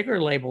those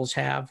bigger labels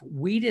have,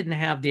 we didn't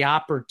have the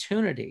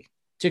opportunity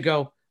to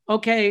go,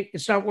 okay,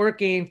 it's not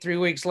working, 3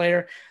 weeks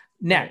later,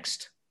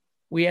 next.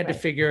 We had to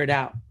figure it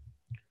out.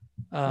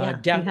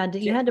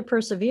 You had to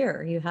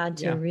persevere. You had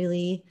to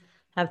really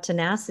have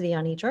tenacity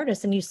on each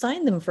artist, and you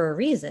signed them for a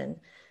reason.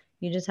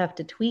 You just have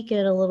to tweak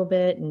it a little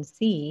bit and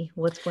see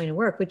what's going to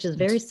work, which is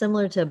very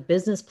similar to a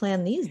business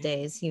plan these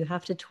days. You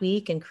have to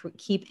tweak and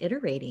keep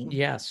iterating.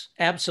 Yes,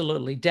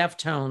 absolutely.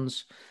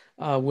 Deftones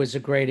was a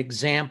great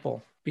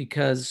example,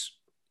 because,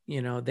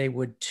 they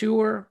would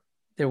tour.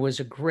 There was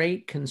a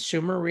great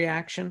consumer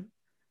reaction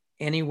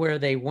anywhere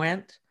they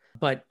went,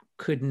 but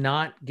could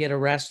not get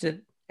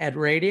arrested at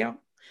radio.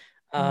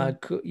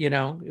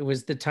 It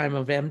was the time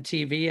of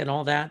MTV and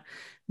all that.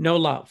 No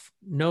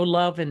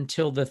love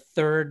until the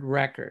third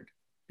record,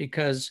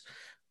 because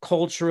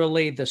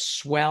culturally the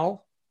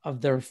swell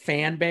of their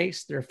fan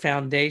base, their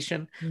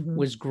foundation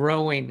was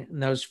growing in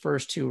those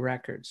first two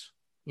records.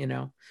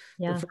 The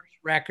first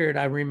record,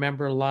 I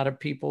remember a lot of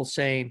people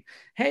saying,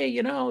 hey,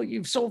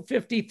 you've sold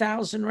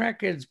 50,000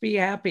 records, be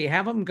happy,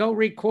 have them go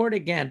record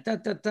again,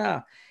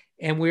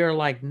 And we were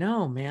like,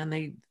 no, man,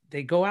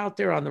 they go out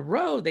there on the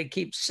road, they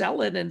keep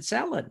selling and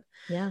selling.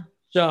 Yeah.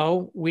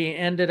 So we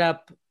ended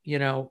up,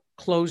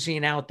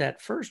 closing out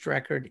that first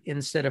record,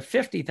 instead of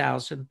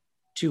 50,000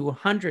 to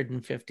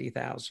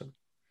 150,000,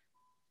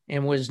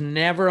 and was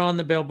never on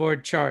the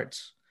Billboard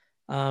charts,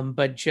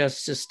 but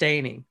just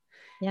sustaining.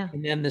 Yeah.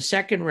 And then the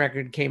second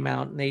record came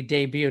out, and they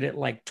debuted at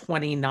like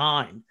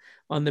 29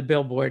 on the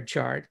Billboard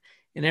chart,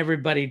 and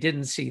everybody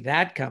didn't see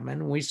that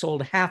coming. We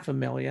sold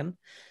 500,000,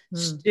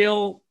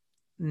 still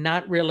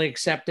not really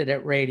accepted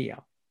at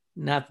radio.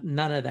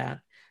 None of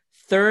that.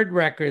 Third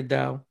record,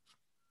 though,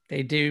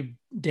 they do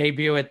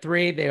debut at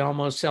 3. They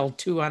almost sell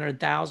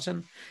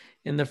 200,000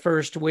 in the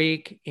first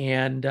week.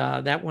 And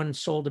that one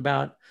sold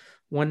about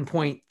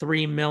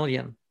 1.3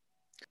 million.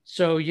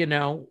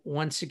 So,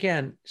 once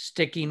again,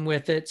 sticking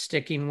with it.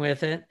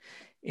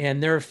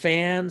 and their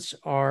fans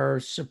are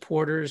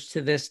supporters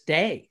to this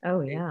day.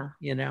 Oh, yeah.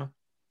 You know?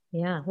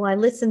 Yeah. Well, I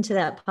listened to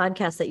that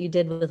podcast that you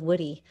did with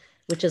Woody,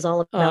 which is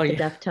all about the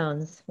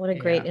Deftones. What a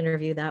great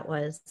interview that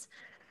was.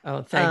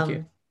 Oh, thank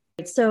you.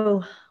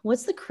 So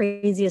what's the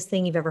craziest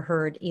thing you've ever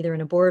heard, either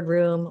in a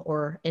boardroom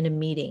or in a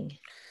meeting?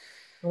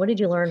 What did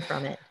you learn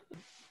from it?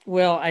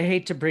 Well, I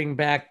hate to bring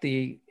back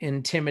the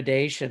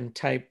intimidation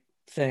type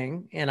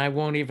thing, and I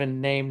won't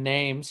even name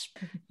names.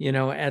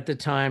 At the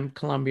time,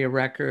 Columbia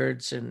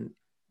Records and,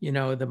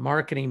 the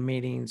marketing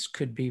meetings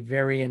could be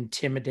very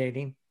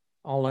intimidating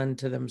all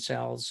unto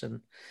themselves.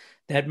 And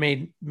that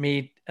made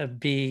me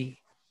be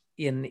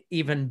an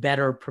even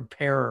better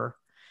preparer,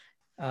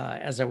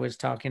 as I was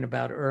talking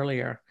about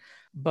earlier.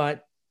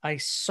 But I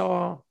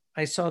saw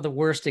the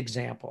worst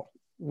example,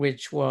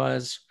 which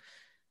was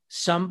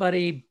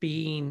somebody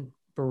being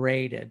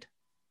berated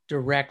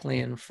directly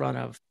in front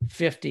of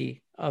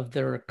 50 of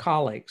their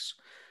colleagues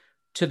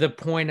to the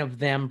point of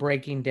them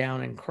breaking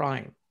down and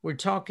crying. We're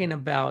talking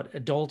about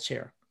adults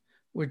here.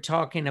 We're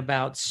talking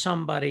about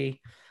somebody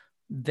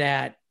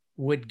that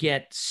would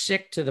get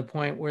sick to the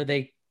point where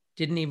they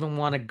didn't even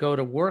want to go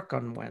to work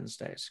on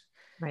Wednesdays.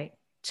 Right.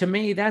 To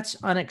me,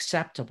 that's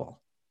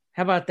unacceptable.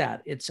 How about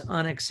that? It's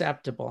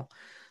unacceptable.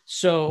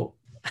 So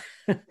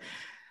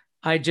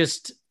I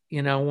just,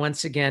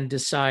 once again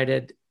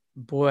decided,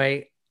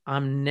 boy,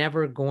 I'm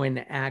never going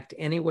to act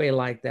any way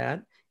like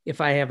that.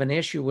 If I have an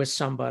issue with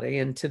somebody,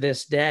 and to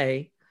this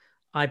day,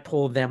 I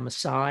pull them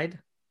aside.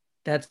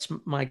 That's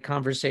my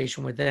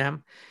conversation with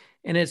them.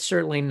 And it's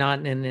certainly not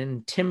in an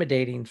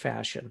intimidating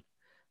fashion.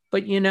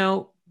 But,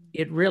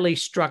 it really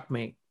struck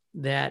me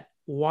that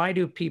why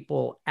do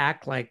people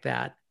act like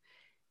that?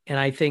 And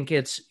I think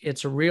it's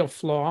a real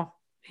flaw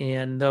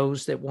in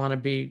those that want to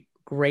be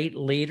great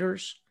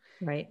leaders.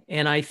 Right.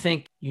 And I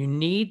think you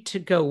need to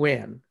go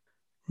in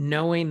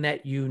knowing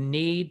that you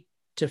need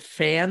to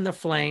fan the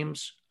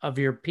flames of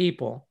your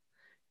people,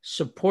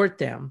 support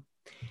them,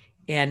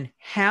 and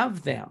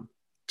have them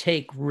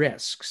take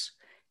risks,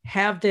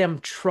 have them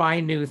try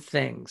new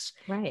things.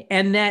 Right.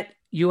 And that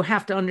you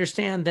have to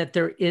understand that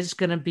there is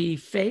going to be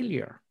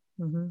failure,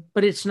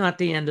 but it's not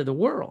the end of the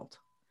world.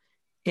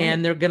 Right.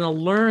 And they're going to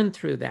learn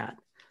through that.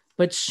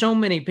 But so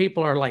many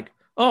people are like,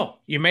 oh,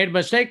 you made a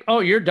mistake. Oh,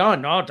 you're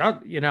done.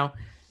 Oh,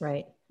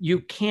 Right. You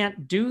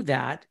can't do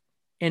that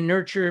and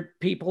nurture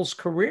people's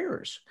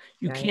careers.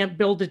 You Right. can't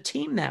build a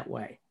team that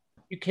way.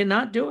 You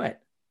cannot do it.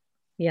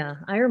 Yeah.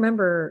 I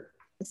remember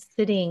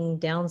sitting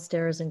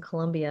downstairs in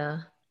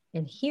Columbia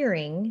and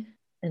hearing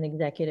an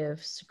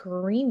executive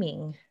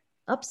screaming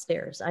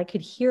upstairs. I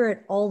could hear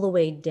it all the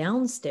way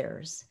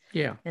downstairs.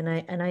 Yeah. And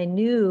I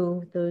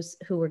knew those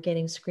who were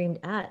getting screamed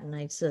at, and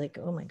I'd say, like,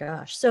 oh my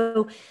gosh.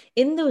 So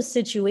in those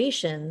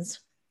situations,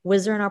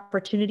 was there an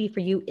opportunity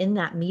for you in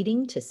that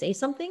meeting to say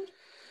something?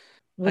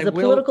 Was the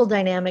political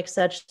dynamic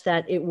such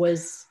that it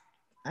was,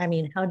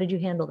 how did you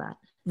handle that?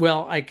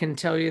 Well, I can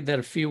tell you that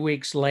a few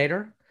weeks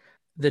later,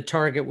 the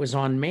target was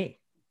on me.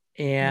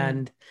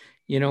 And,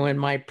 in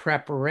my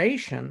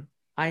preparation,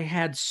 I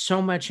had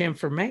so much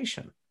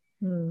information.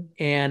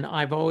 And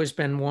I've always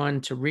been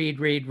one to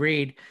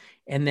read,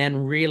 and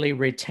then really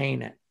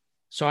retain it.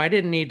 So I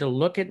didn't need to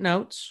look at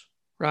notes,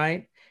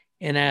 right?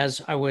 And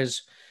as I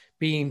was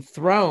being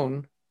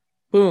thrown,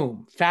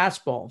 boom,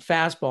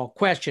 fastball,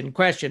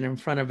 question in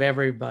front of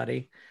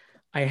everybody,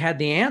 I had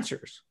the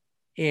answers.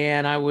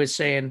 And I was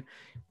saying,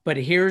 but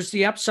here's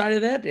the upside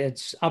of that.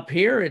 It's up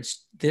here.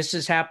 This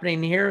is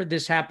happening here,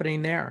 this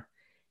happening there.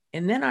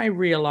 And then I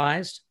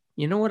realized,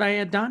 you know what I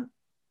had done?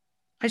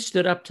 I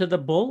stood up to the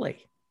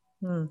bully.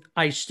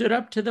 I stood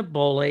up to the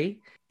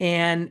bully,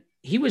 and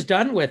he was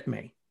done with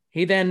me.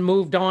 He then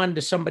moved on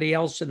to somebody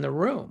else in the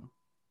room,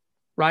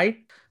 right?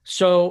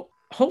 So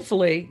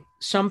hopefully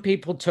some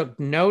people took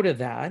note of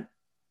that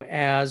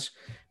as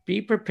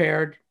be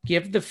prepared,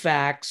 give the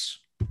facts.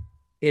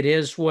 It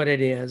is what it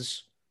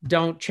is.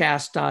 Don't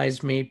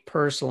chastise me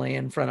personally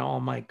in front of all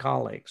my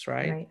colleagues,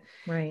 right?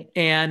 Right.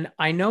 And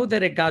I know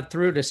that it got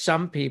through to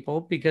some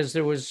people because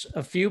there was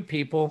a few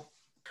people,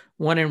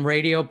 one in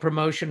radio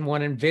promotion,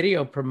 one in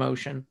video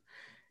promotion,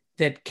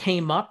 that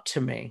came up to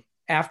me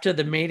after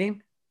the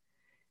meeting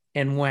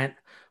and went,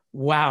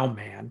 wow,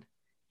 man,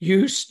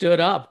 you stood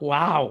up.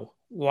 Wow.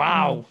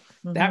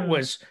 That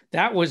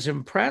was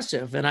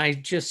impressive. And I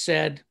just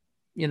said,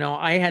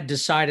 I had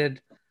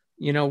decided,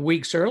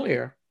 weeks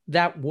earlier,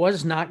 that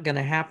was not going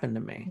to happen to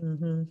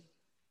me.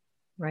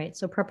 Right.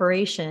 So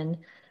preparation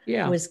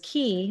was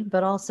key,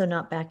 but also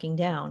not backing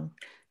down.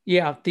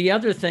 Yeah. The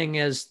other thing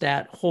is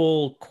that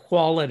whole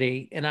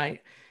quality. And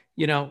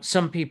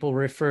some people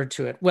refer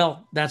to it,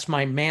 well, that's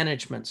my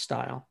management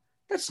style.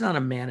 That's not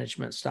a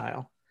management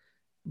style.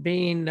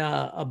 Being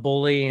a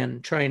bully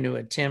and trying to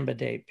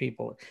intimidate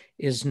people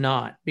is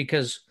not,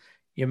 because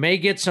you may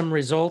get some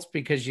results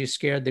because you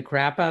scared the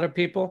crap out of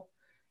people.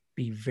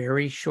 Be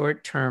very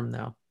short term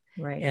though.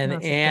 Right.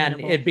 And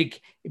it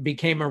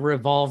became a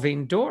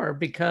revolving door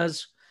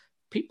because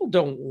people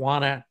don't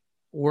want to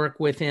work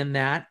within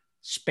that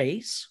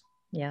space.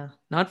 Yeah.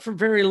 Not for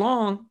very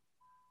long.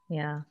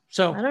 Yeah.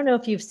 So I don't know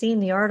if you've seen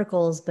the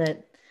articles,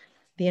 but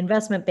the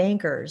investment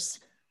bankers,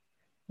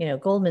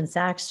 Goldman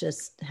Sachs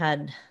just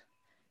had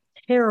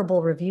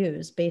terrible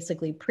reviews,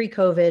 basically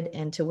pre-COVID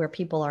and to where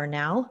people are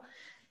now.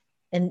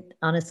 And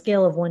on a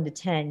scale of 1 to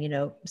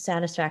 10,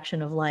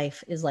 satisfaction of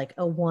life is like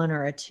a 1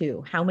 or a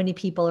 2. How many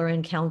people are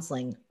in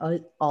counseling?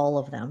 All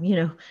of them.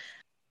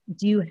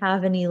 Do you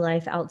have any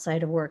life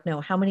outside of work? No.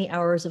 How many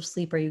hours of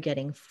sleep are you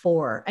getting?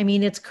 4. I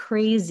mean, it's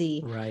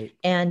crazy. right.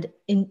 And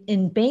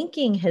in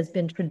banking has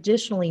been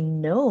traditionally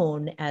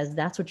known as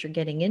that's what you're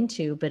getting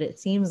into, but it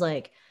seems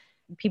like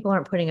people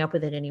aren't putting up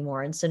with it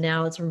anymore. And so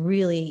now it's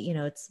really,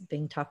 it's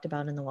being talked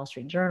about in the Wall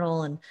Street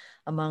Journal and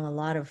among a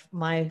lot of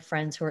my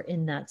friends who are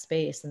in that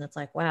space. And it's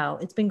like, wow,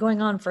 it's been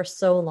going on for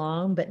so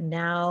long, but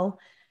now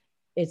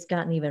it's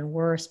gotten even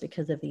worse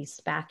because of these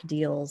SPAC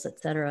deals, et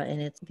cetera. And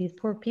it's these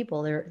poor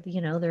people, they're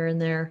in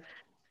their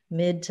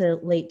mid to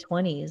late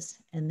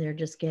 20s and they're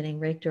just getting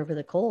raked over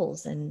the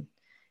coals, and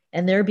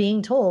they're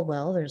being told,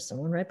 well, there's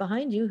someone right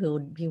behind you who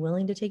would be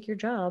willing to take your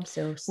job.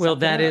 So Well, suck it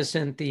that up.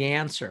 isn't the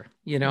answer.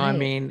 I Right.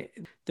 mean,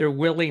 they're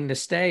willing to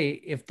stay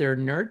if they're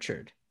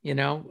nurtured.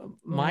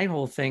 My Yeah.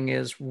 whole thing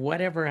is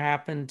whatever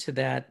happened to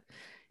that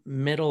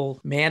middle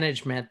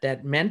management,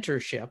 that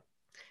mentorship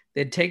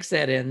that takes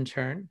that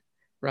intern,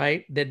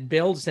 right? That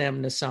builds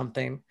them to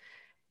something.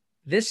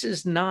 This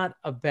is not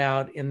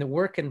about, in the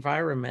work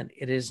environment,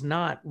 it is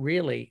not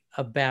really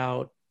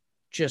about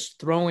just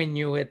throwing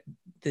you at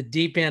the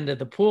deep end of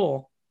the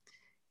pool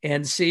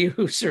and see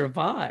who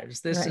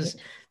survives. This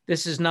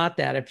is not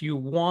that. If you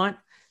want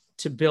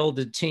to build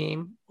a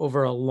team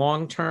over a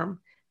long term,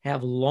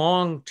 have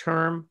long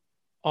term,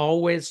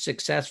 always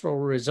successful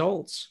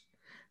results,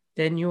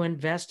 then you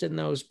invest in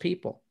those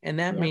people. And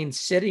that means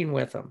sitting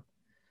with them.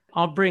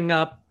 I'll bring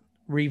up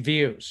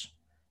reviews.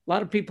 A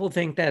lot of people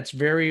think that's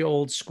very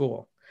old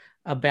school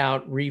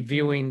about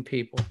reviewing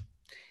people.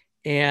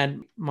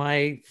 And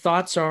my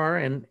thoughts are,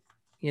 and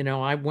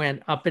I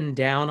went up and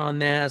down on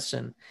this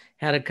and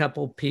had a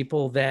couple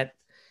people that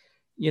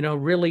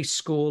really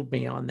schooled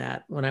me on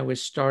that when I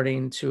was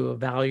starting to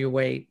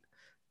evaluate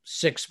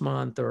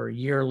 6-month or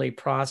yearly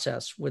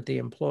process with the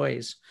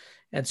employees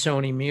at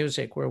Sony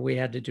Music, where we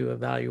had to do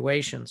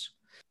evaluations.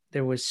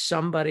 There was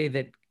somebody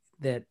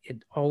that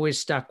it always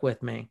stuck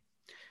with me,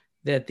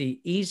 that the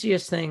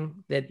easiest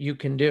thing that you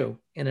can do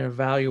in an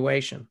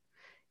evaluation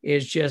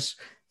is just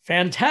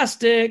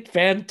fantastic,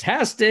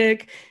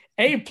 fantastic,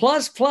 A++,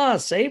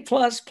 A++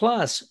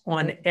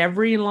 on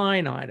every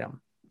line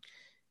item.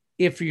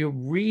 If you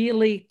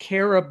really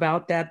care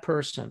about that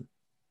person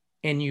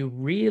and you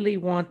really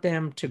want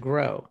them to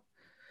grow,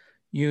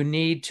 you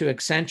need to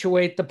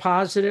accentuate the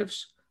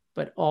positives,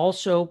 but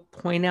also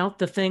point out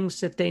the things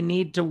that they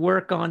need to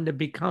work on to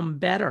become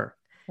better.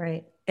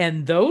 Right.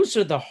 And those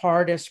are the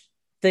hardest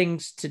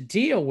things to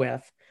deal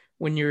with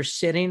when you're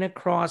sitting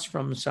across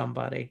from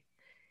somebody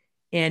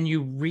and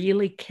you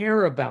really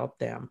care about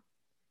them.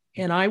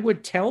 And I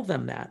would tell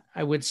them that.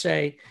 I would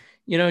say,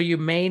 you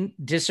may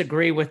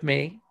disagree with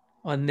me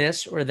on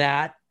this or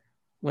that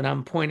when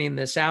I'm pointing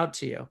this out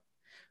to you,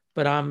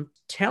 but I'm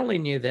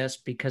telling you this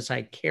because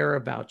I care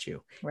about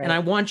you. Right. And I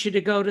want you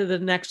to go to the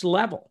next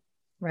level.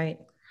 Right.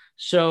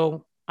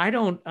 So I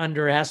don't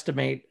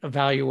underestimate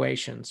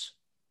evaluations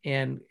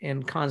and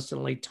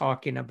constantly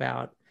talking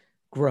about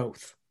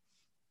growth.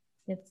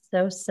 It's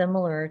so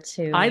similar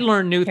to I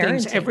learn new parenting.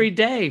 things every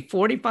day.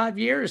 45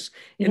 years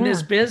in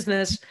this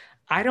business.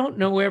 I don't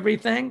know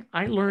everything.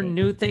 I learn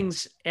new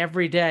things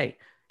every day.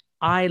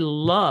 I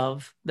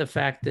love the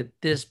fact that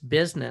this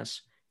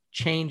business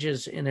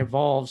changes and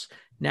evolves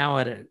now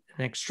at an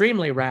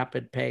extremely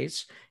rapid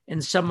pace.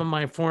 And some of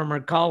my former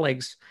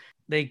colleagues,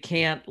 they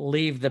can't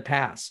leave the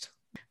past.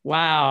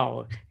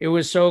 Wow, it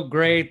was so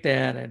great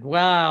then. And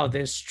wow,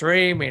 this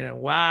streaming, and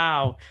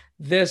wow,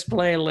 this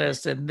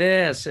playlist and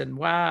this, and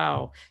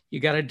wow, you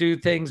got to do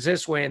things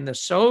this way in the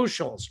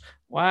socials.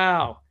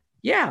 Wow.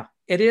 Yeah,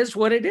 it is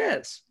what it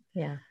is.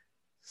 Yeah.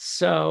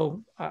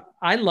 So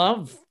I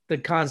love the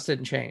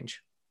constant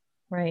change.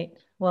 Right.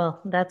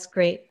 Well, that's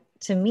great.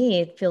 To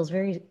me, it feels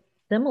very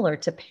similar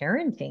to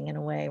parenting in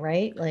a way,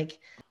 right? Like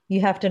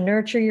you have to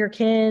nurture your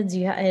kids.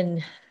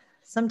 And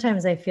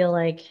sometimes I feel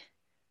like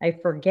I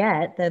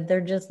forget that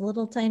they're just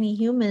little tiny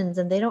humans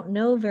and they don't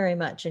know very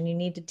much. And you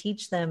need to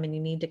teach them and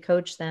you need to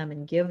coach them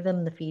and give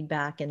them the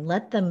feedback and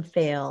let them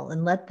fail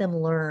and let them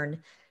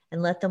learn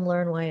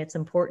why it's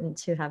important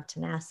to have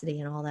tenacity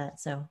and all that.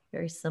 So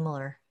very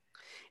similar.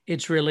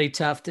 It's really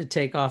tough to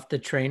take off the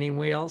training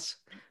wheels,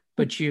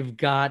 but you've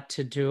got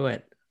to do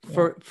it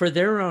for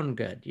their own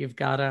good. You've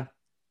got to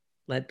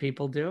let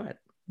people do it.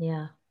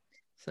 Yeah.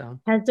 So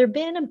has there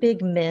been a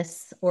big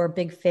miss or a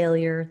big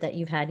failure that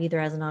you've had either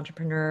as an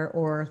entrepreneur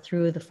or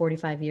through the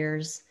 45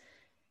 years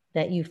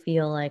that you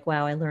feel like,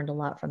 wow, I learned a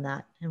lot from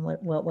that? And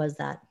what was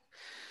that?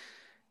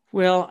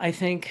 Well, I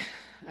think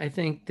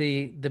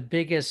the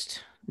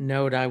biggest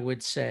note I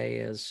would say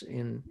is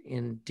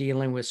in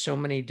dealing with so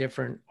many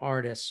different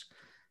artists,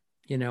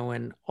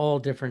 in all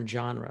different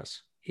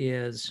genres,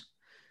 is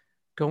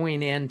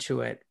going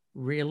into it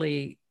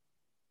really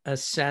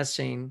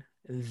assessing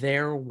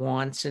their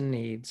wants and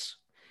needs.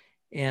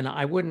 And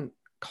I wouldn't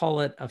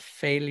call it a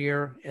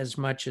failure as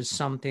much as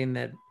something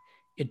that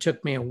it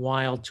took me a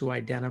while to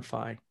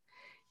identify.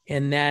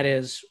 And that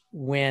is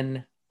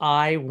when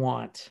I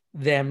want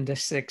them to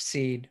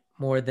succeed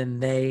more than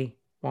they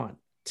want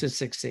to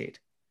succeed.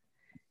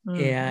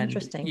 And,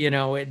 Interesting.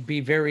 it'd be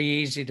very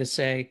easy to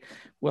say,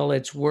 well,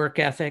 it's work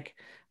ethic,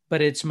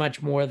 but it's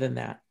much more than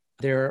that.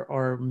 There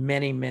are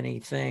many, many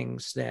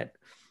things that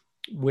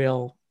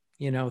will,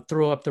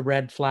 throw up the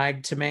red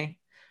flag to me.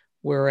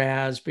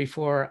 Whereas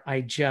before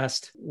I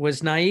just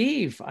was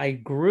naive, I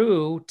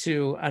grew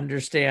to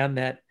understand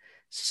that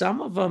some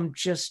of them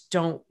just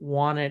don't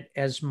want it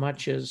as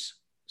much as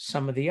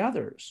some of the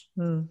others.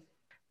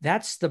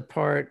 That's the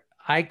part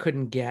I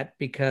couldn't get,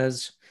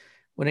 because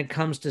when it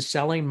comes to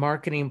selling,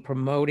 marketing,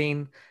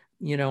 promoting,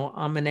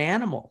 I'm an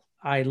animal.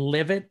 I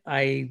live it.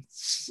 I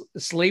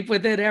sleep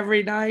with it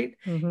every night.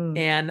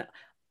 And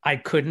I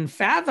couldn't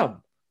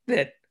fathom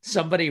that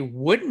somebody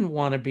wouldn't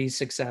want to be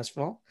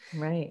successful.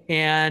 Right.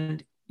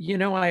 And,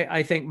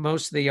 I think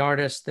most of the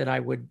artists that I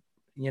would,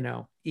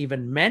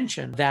 even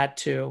mention that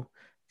to,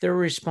 their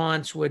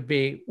response would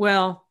be,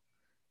 well,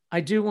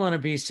 I do want to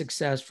be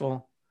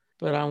successful,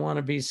 but I want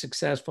to be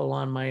successful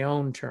on my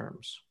own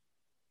terms.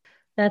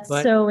 That's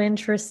so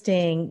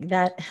interesting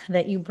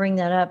that you bring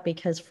that up,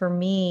 because for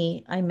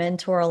me, I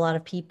mentor a lot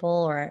of people,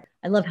 or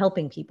I love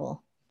helping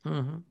people.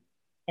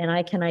 And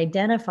I can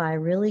identify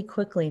really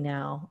quickly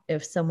now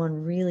if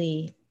someone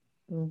really,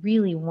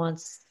 really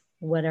wants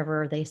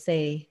whatever they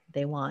say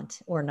they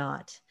want or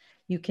not.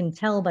 You can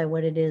tell by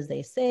what it is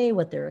they say,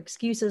 what their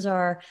excuses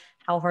are,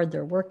 how hard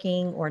they're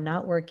working or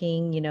not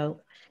working.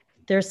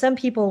 There's some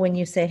people, when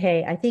you say,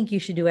 hey, I think you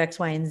should do X,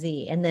 Y, and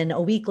Z, and then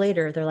a week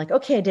later, they're like,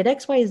 okay, I did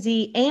X, Y,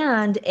 Z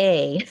and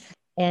A.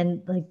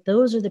 And like,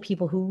 those are the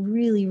people who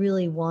really,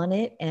 really want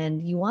it.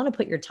 And you want to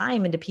put your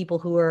time into people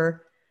who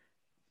are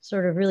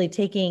sort of really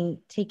taking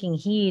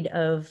heed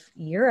of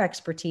your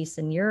expertise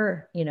and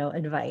your,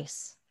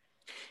 advice.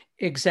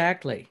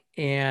 Exactly.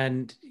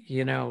 And,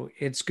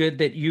 it's good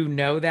that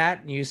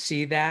that and you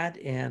see that.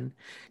 And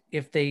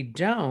if they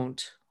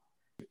don't,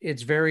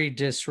 it's very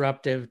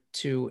disruptive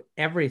to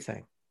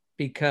everything,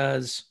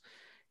 because,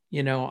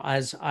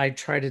 as I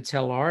try to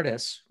tell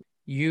artists,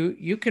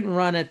 you can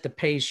run at the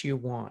pace you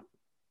want,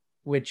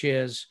 which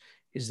is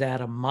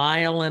that a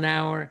mile an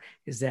hour?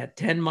 Is that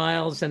 10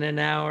 miles in an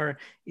hour?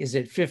 Is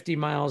it 50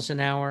 miles an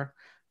hour?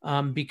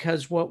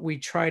 Because what we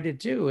try to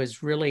do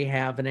is really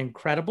have an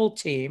incredible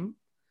team.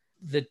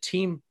 The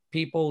team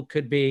people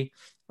could be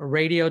a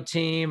radio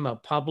team, a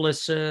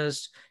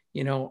publicist,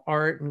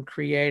 art and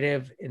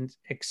creative, and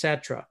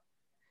etc.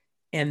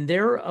 And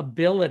their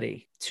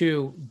ability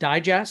to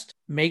digest,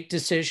 make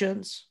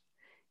decisions,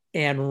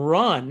 and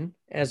run,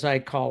 as I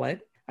call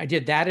it. I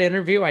did that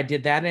interview. I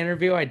did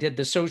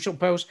the social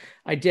post.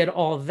 I did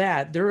all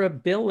that. Their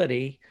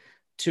ability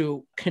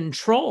to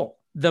control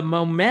the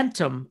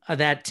momentum of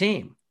that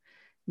team.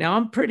 Now,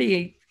 I'm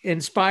pretty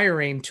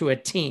inspiring to a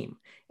team,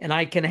 and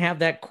I can have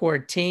that core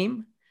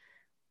team,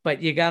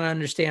 but you got to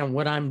understand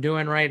what I'm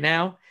doing right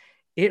now.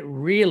 It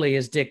really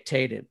is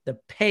dictated. The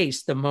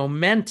pace, the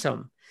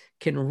momentum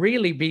can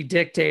really be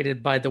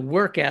dictated by the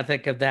work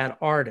ethic of that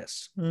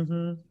artist.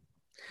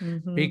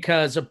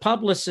 Because a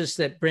publicist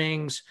that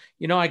brings,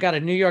 I got a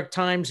New York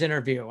Times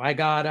interview, I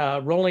got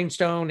a Rolling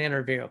Stone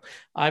interview,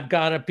 I've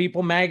got a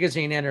People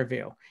magazine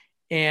interview.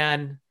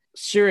 And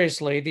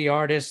seriously, the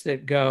artists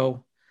that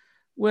go,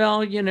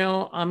 well,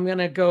 I'm going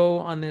to go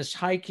on this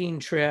hiking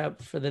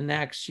trip for the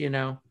next,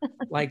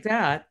 like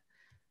that.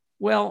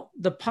 Well,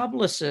 the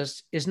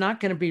publicist is not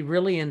going to be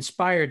really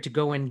inspired to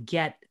go and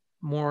get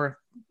more.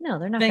 No,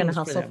 they're not going to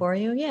hustle for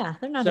you. Yeah,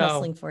 they're not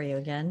hustling for you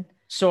again.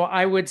 So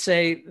I would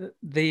say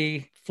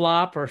the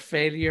flop or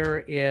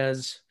failure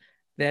is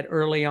that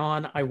early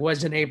on, I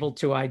wasn't able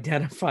to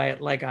identify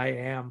it like I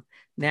am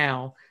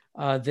now,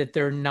 that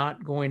they're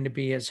not going to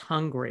be as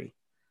hungry.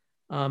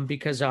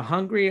 Because a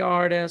hungry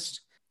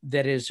artist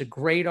that is a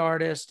great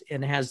artist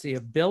and has the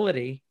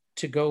ability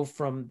to go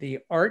from the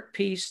art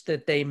piece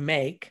that they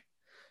make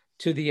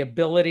to the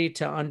ability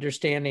to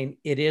understanding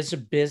it is a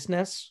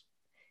business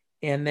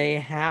and they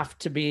have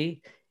to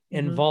be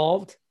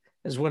involved,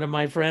 as one of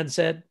my friends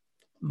said,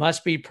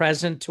 must be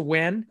present to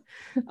win.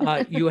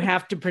 You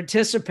have to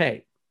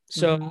participate.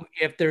 So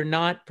if they're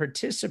not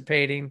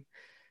participating,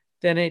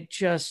 then it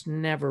just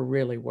never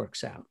really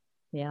works out.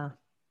 Yeah.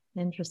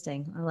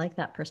 Interesting. I like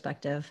that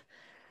perspective.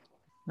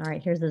 All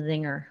right, here's the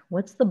zinger.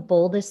 What's the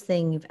boldest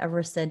thing you've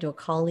ever said to a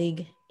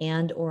colleague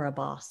and or a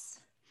boss?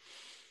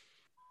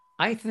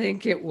 I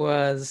think it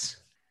was,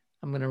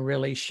 I'm going to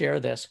really share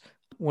this.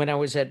 When I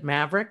was at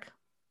Maverick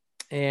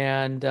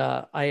and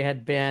I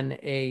had been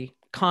a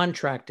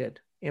contracted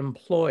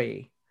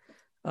employee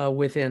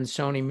within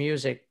Sony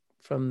Music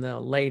from the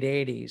late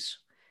 80s.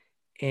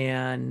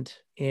 And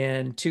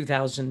in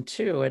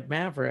 2002 at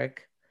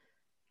Maverick,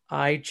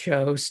 I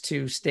chose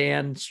to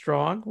stand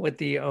strong with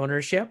the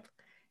ownership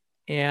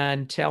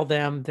and tell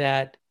them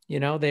that,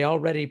 they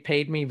already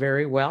paid me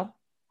very well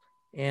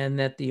and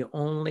that the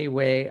only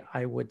way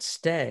I would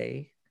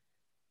stay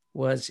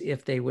was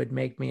if they would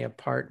make me a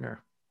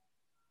partner.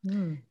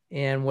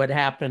 And what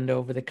happened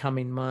over the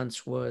coming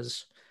months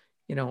was,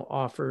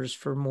 offers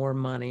for more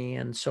money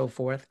and so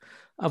forth,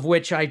 of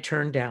which I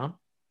turned down,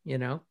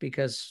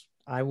 because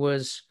I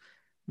was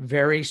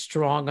very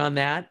strong on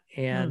that.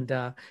 And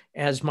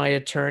as my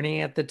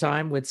attorney at the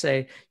time would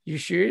say, you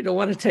sure you don't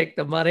want to take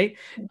the money?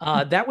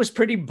 That was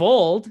pretty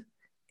bold.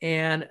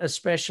 And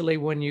especially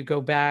when you go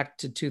back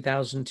to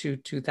 2002,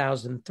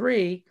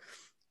 2003,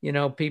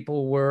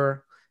 people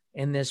were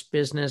in this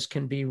business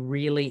can be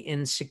really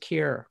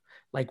insecure.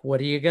 Like,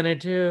 what are you going to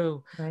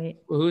do? Right.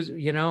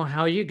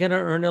 How are you going to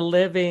earn a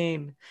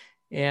living?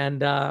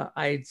 And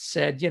I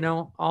said,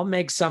 I'll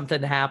make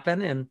something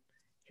happen. And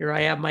here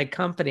I have my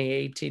company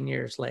 18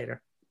 years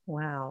later.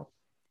 Wow.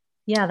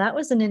 Yeah, that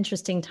was an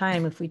interesting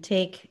time. If we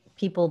take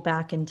people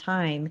back in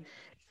time,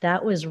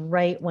 that was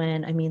right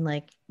when,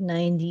 like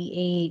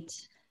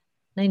 98,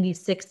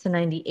 96 to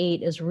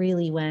 98 is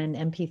really when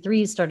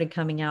MP3s started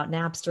coming out.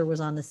 Napster was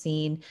on the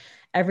scene.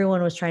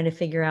 Everyone was trying to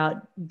figure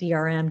out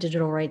DRM,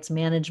 digital rights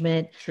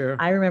management. Sure.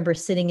 I remember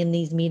sitting in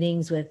these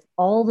meetings with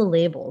all the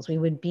labels. We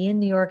would be in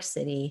New York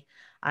City.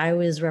 I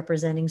was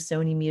representing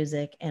Sony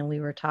Music, and we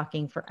were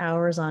talking for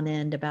hours on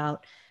end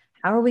about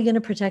how are we going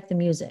to protect the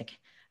music?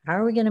 How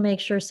are we going to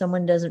make sure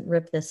someone doesn't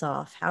rip this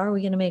off? How are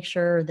we going to make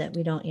sure that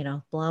we don't,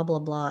 blah, blah,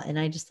 blah. And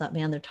I just thought,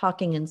 man, they're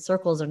talking in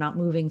circles. They're not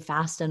moving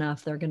fast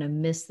enough. They're going to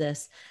miss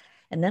this.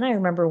 And then I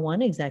remember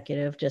one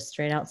executive just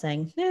straight out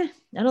saying, I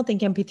don't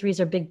think MP3s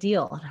are a big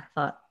deal. And I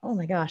thought, oh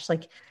my gosh,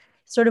 like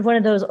sort of one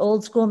of those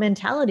old school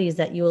mentalities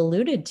that you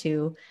alluded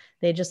to.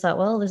 They just thought,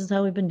 well, this is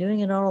how we've been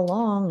doing it all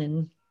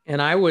along.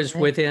 And I was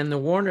within the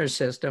Warner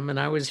system, and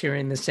I was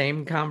hearing the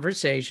same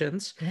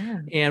conversations.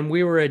 Yeah. And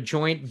we were a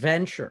joint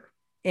venture.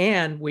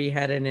 And we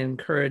had an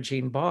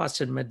encouraging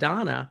boss in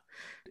Madonna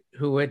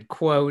who would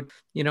quote,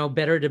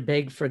 better to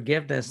beg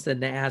forgiveness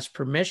than to ask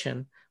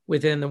permission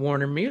within the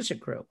Warner Music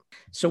Group.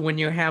 So when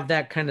you have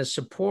that kind of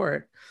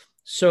support,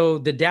 so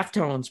the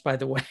Deftones, by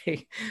the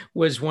way,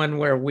 was one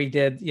where we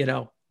did,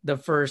 the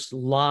first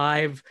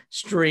live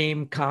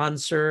stream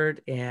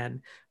concert,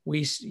 and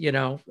we,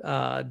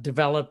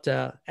 developed,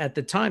 at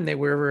the time they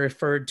were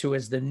referred to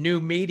as the new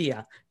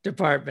media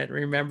department.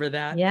 Remember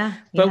that? Yeah.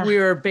 But we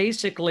were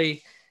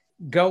basically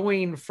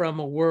going from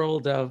a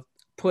world of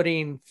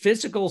putting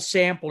physical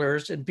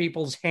samplers in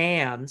people's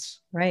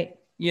hands, right,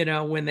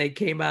 when they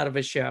came out of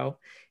a show,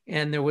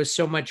 and there was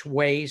so much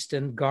waste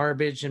and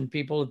garbage and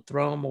people would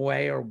throw them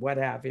away or what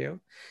have you.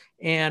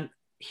 And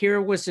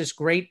here was this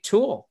great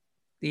tool,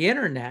 the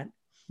internet,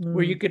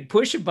 where you could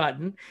push a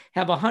button,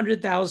 have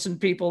 100,000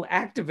 people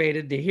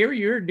activated to hear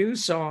your new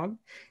song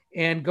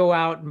and go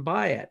out and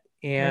buy it.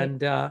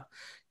 And,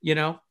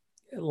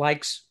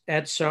 like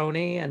at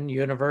Sony and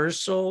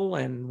Universal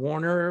and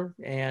Warner,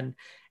 and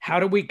how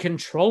do we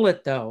control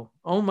it though?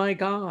 Oh my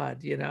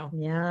God,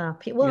 Yeah.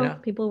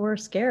 People were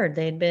scared.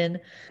 They'd been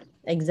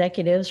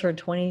executives for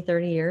 20,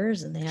 30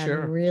 years, and they had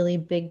really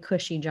big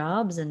cushy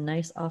jobs and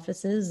nice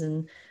offices,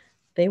 and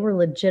they were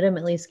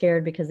legitimately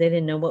scared because they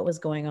didn't know what was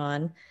going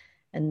on.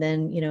 And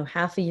then,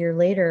 half a year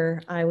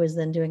later, I was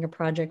then doing a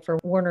project for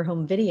Warner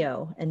Home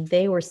Video, and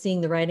they were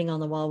seeing the writing on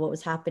the wall, what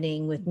was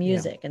happening with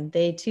music. Yeah. And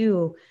they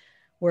too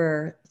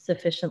were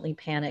sufficiently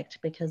panicked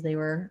because they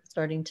were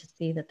starting to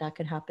see that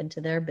could happen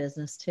to their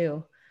business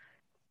too.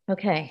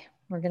 Okay,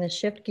 we're going to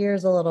shift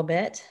gears a little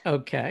bit.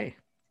 Okay.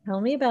 Tell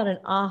me about an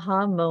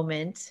aha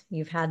moment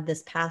you've had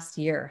this past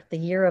year, the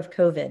year of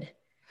COVID.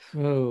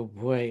 Oh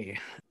boy.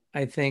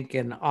 I think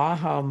an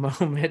aha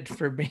moment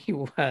for me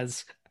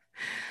was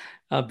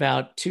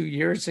about 2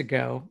 years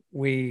ago.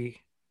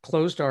 We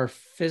closed our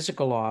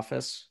physical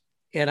office,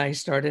 and I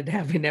started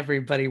having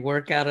everybody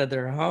work out of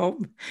their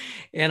home.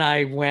 And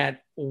I went,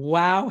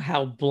 wow,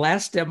 how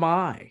blessed am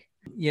I?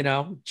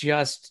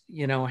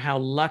 How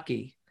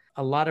lucky.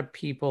 A lot of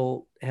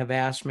people have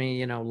asked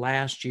me,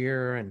 last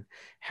year, and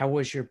how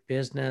was your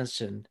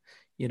business? And,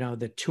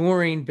 the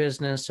touring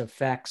business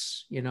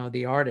affects,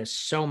 the artists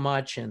so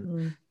much,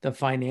 and the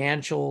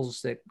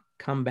financials that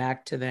come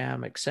back to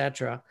them, et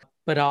cetera.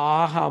 But an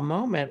aha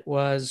moment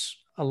was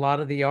a lot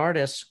of the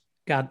artists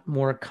got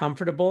more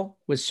comfortable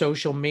with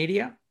social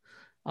media.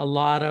 A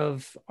lot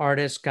of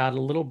artists got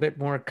a little bit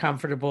more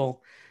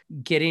comfortable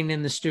getting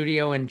in the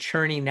studio and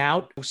churning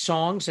out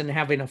songs and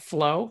having a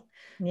flow.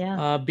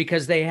 Yeah.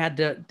 Because they had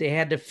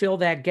to fill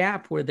that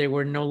gap where they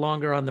were no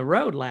longer on the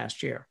road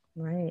last year.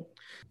 Right.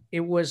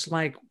 It was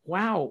like,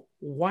 wow,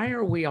 why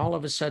are we all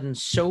of a sudden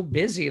so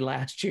busy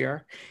last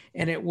year?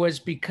 And it was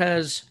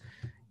because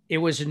it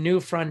was a new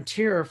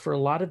frontier for a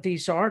lot of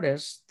these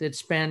artists that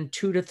spend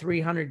 200 to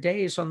 300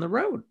 days on the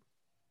road.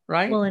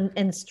 Right. Well,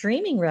 and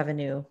streaming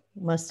revenue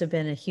must have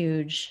been a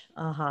huge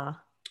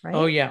aha, right?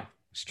 Oh yeah.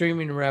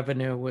 Streaming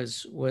revenue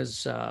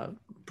was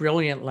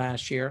brilliant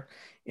last year.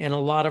 And a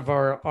lot of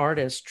our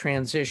artists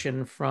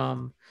transitioned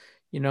from,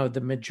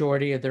 the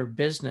majority of their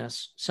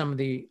business, some of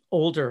the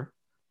older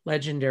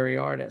legendary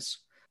artists,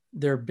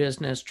 their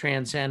business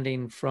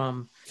transcending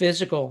from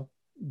physical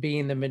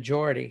being the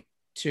majority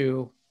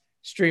to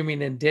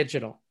streaming and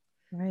digital.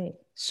 Right.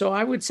 So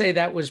I would say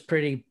that was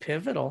pretty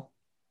pivotal.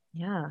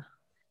 Yeah.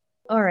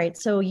 All right.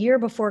 So a year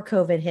before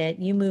COVID hit,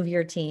 you move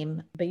your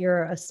team, but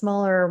you're a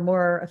smaller,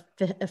 more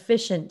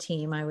efficient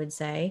team, I would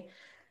say,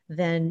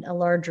 than a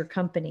larger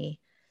company.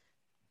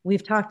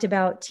 We've talked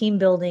about team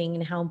building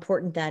and how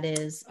important that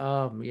is.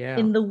 Yeah.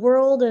 In the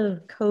world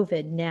of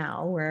COVID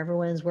now, where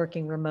everyone's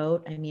working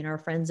remote, I mean, our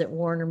friends at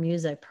Warner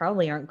Music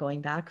probably aren't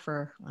going back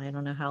for, I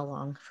don't know how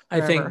long.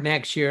 Forever. I think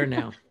next year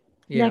now.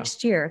 Yeah.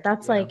 Next year.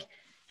 That's like,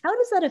 how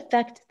does that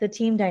affect the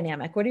team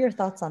dynamic? What are your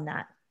thoughts on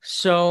that?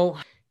 So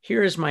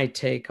here's my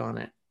take on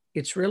it.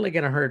 It's really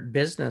going to hurt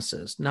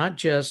businesses, not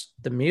just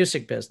the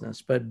music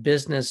business, but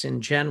business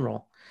in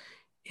general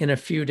in a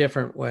few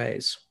different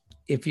ways.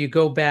 If you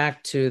go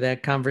back to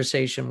that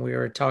conversation we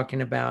were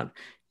talking about,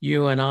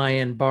 you and I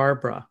and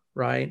Barbara,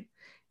 right?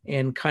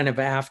 And kind of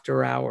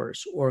after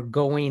hours or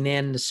going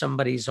into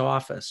somebody's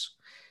office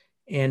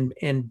and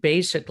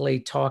basically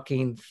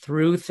talking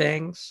through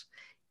things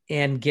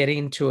and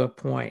getting to a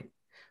point.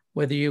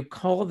 Whether you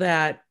call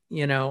that,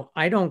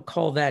 I don't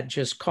call that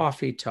just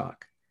coffee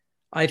talk.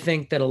 I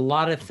think that a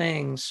lot of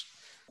things,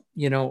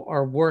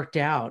 are worked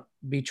out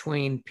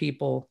between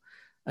people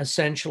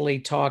essentially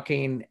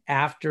talking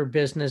after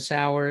business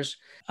hours.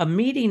 A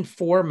meeting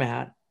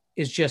format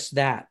is just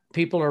that.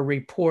 People are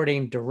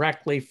reporting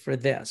directly for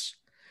this.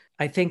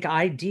 I think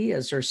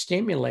ideas are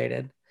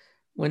stimulated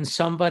when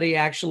somebody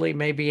actually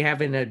may be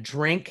having a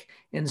drink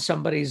in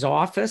somebody's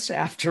office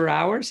after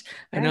hours.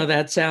 Right. I know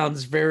that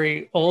sounds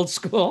very old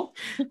school,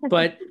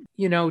 but,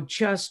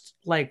 just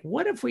like,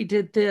 what if we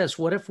did this?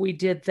 What if we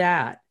did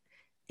that?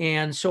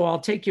 And so I'll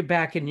take you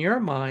back in your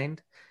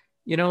mind.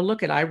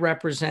 I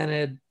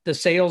represented the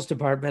sales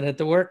department at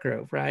the work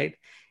group, right?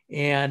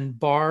 And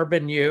Barb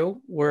and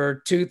you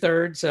were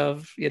 2/3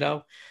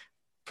 of,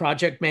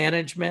 project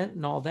management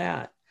and all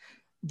that.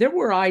 There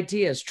were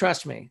ideas,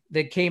 trust me,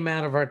 that came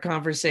out of our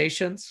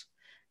conversations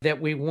that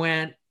we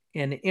went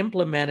and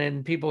implemented,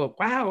 and people go,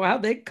 wow,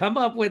 how'd they come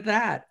up with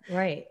that?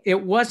 Right.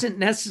 It wasn't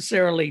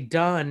necessarily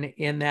done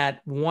in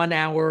that 1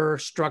 hour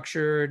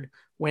structured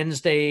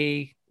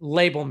Wednesday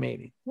label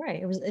meeting.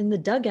 Right. It was in the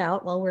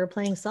dugout while we were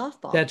playing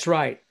softball. That's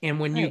right. And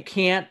when you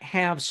can't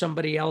have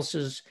somebody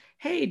else's,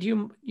 hey,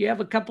 do you have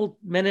a couple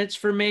minutes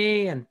for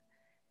me? And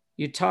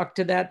you talk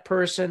to that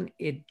person,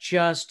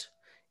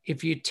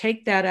 if you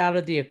take that out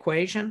of the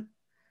equation,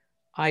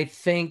 I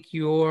think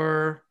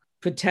you're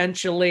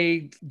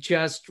potentially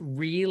just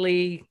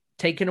really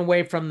taken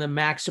away from the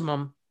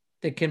maximum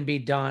that can be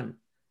done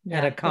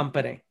at a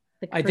company.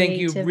 I think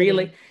you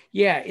really,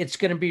 it's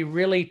going to be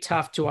really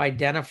tough to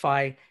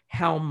identify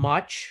how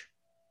much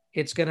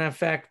it's going to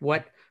affect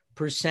what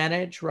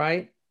percentage,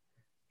 right?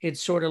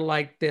 It's sort of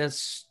like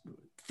this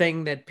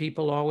thing that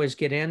people always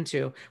get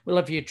into. Well,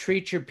 if you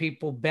treat your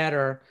people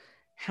better,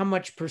 how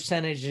much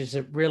percentage is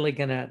it really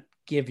going to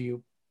give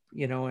you,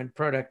 in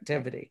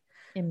productivity?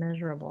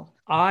 Immeasurable.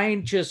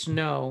 I just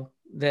know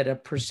that a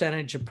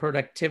percentage of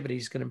productivity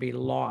is going to be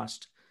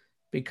lost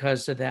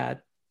because of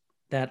that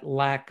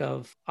lack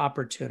of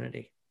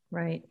opportunity.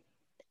 Right.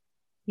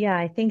 Yeah,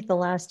 I think the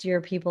last year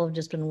people have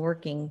just been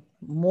working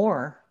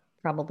more,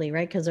 probably,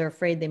 right? Because they're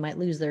afraid they might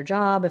lose their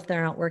job if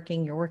they're not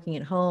working. You're working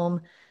at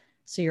home.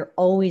 So you're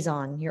always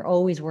on, you're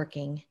always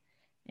working.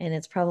 And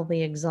it's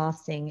probably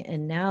exhausting.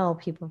 And now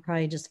people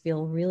probably just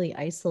feel really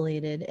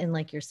isolated. And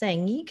like you're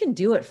saying, you can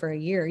do it for a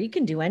year. You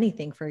can do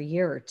anything for a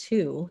year or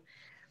two.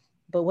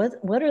 But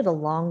what are the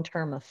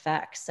long-term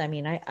effects? I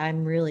mean,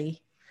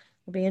 it'll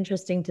be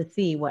interesting to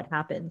see what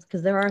happens,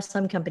 because there are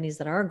some companies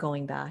that are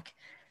going back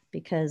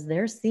because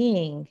they're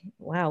seeing,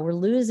 wow, we're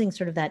losing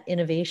sort of that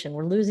innovation.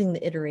 We're losing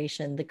the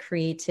iteration, the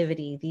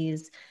creativity,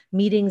 these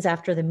meetings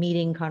after the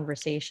meeting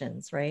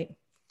conversations, right?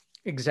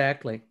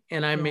 Exactly.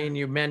 And I mean,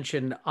 you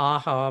mentioned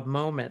aha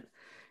moment,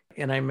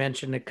 and I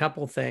mentioned a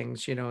couple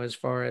things, as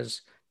far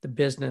as the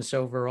business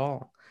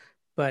overall.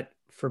 But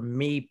for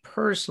me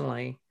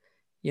personally,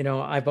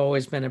 I've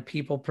always been a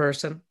people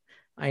person.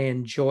 I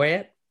enjoy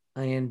it.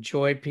 I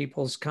enjoy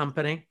people's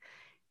company.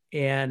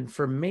 And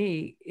for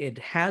me, it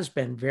has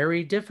been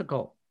very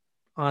difficult,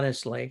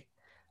 honestly,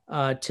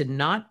 to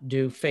not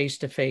do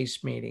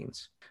face-to-face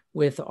meetings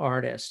with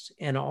artists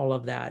and all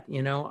of that.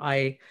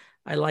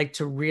 I like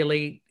to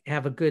really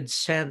have a good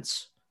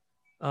sense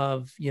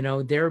of,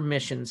 their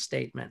mission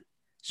statement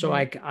so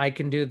I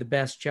can do the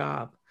best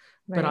job.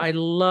 Right. But I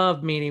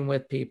love meeting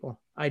with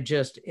people.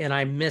 And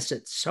I miss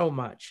it so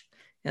much,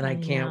 and I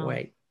can't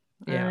wait.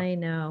 Yeah. I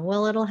know.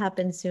 Well, it'll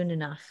happen soon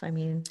enough. I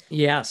mean,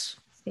 yes.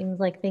 Seems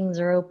like things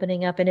are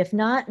opening up. And if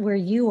not where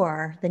you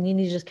are, then you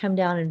need to just come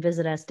down and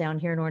visit us down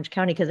here in Orange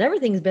County, because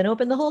everything's been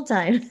open the whole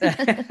time.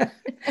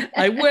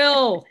 I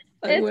will.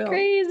 It's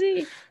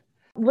crazy.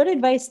 What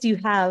advice do you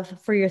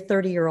have for your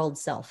 30-year-old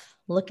self,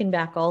 looking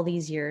back all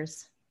these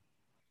years?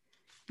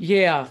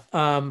 Yeah.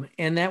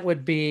 And that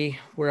would be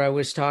where I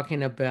was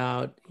talking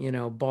about,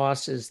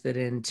 bosses that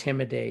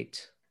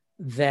intimidate,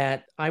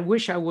 that I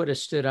wish I would have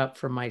stood up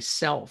for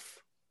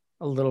myself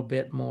a little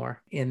bit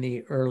more in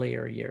the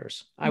earlier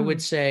years. I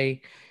would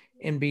say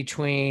in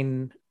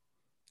between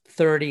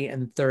 30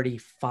 and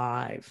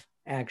 35,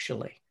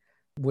 actually,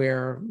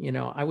 where,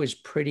 I was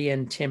pretty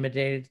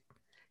intimidated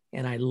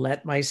and I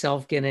let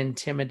myself get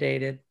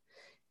intimidated.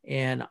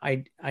 And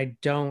I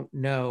don't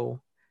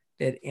know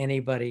that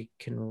anybody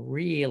can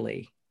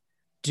really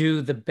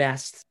do the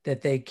best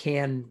that they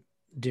can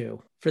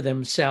do for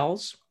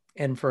themselves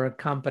and for a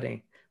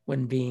company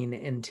when being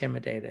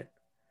intimidated.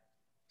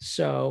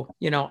 So,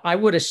 I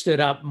would have stood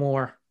up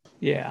more.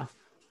 Yeah.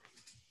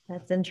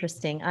 That's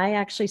interesting. I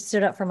actually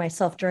stood up for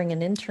myself during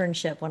an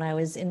internship when I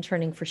was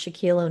interning for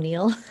Shaquille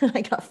O'Neal.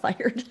 I got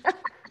fired.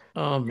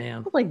 Oh,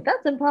 man. Like,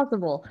 that's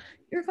impossible.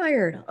 You're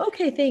fired.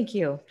 Okay, thank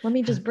you. Let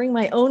me just bring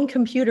my own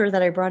computer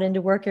that I brought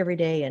into work every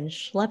day and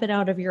schlep it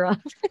out of your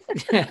office.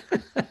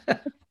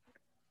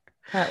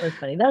 That was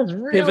funny. That was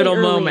really pivotal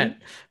early, moment.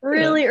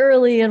 Really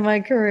early in my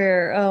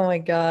career. Oh my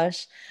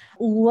gosh.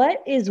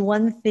 What is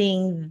one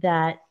thing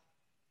that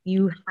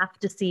you have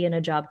to see in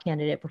a job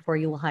candidate before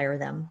you will hire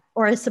them?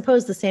 Or I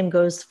suppose the same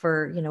goes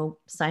for,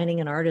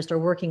 signing an artist or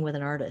working with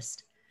an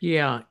artist.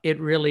 Yeah, it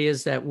really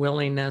is that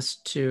willingness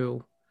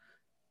to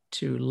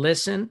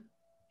listen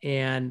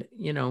and,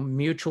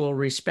 mutual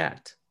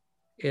respect.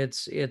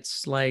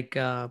 It's like,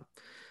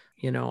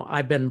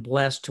 I've been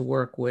blessed to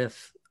work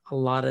with a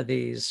lot of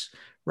these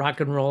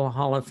Rock and Roll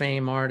Hall of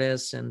Fame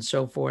artists and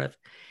so forth.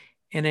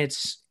 And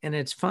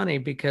it's funny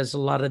because a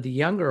lot of the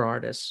younger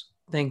artists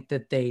think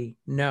that they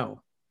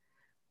know.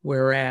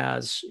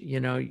 Whereas,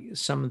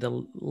 some of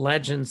the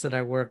legends that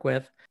I work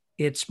with,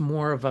 it's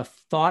more of a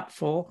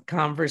thoughtful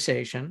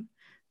conversation.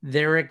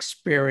 They're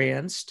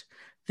experienced.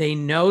 They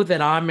know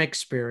that I'm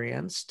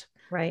experienced.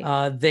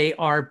 Right. They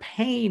are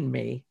paying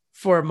me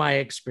for my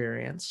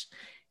experience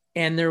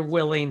and they're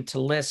willing to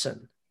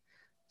listen.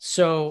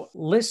 So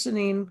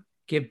listening,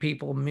 give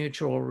people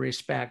mutual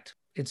respect.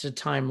 It's a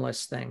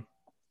timeless thing.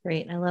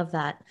 Great. I love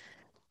that.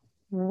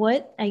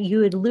 What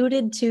you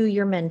alluded to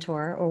your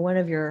mentor or one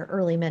of your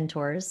early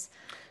mentors.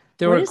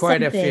 There were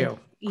quite a few.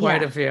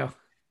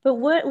 But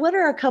what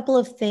are a couple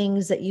of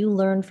things that you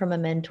learned from a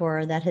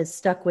mentor that has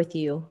stuck with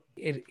you?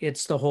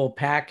 It's the whole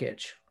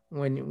package.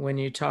 When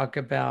you talk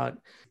about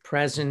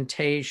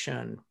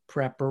presentation,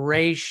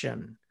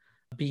 preparation,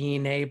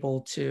 being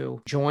able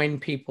to join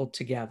people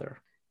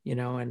together,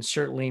 and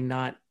certainly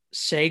not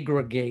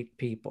segregate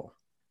people.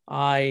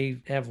 I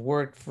have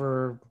worked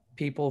for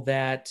people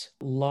that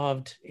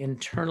loved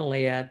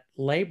internally at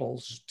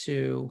labels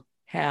to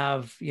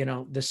have,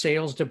 the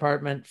sales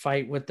department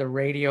fight with the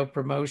radio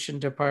promotion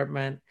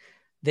department.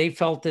 They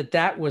felt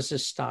that was a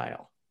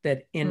style,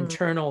 that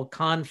internal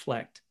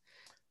conflict.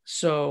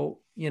 So,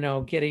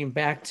 getting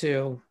back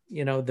to,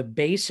 the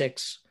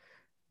basics,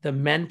 the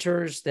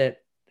mentors that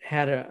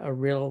had a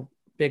real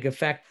big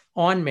effect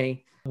on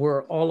me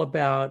were all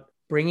about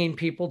bringing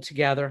people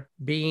together,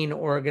 being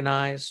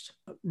organized,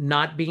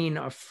 not being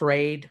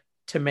afraid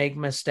to make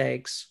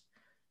mistakes,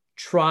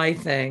 try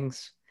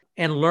things,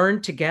 and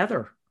learn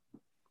together.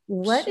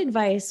 What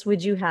advice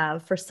would you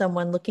have for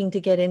someone looking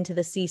to get into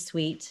the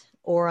C-suite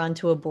or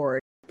onto a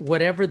board?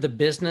 Whatever the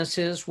business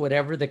is,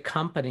 whatever the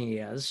company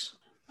is,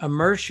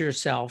 immerse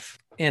yourself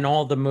in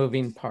all the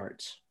moving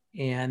parts.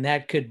 And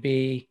that could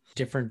be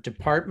different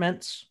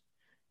departments,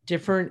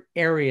 different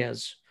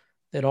areas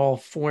that all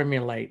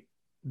formulate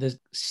the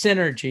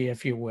synergy,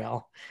 if you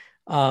will,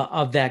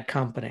 of that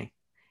company.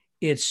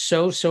 It's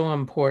so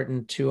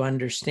important to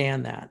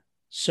understand that.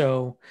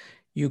 So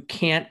you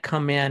can't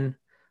come in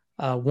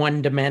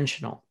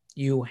one-dimensional.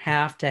 You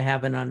have to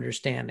have an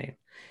understanding.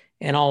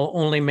 And I'll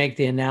only make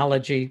the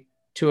analogy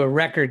to a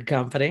record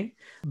company,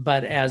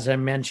 but as I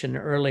mentioned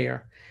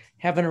earlier,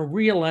 having a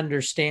real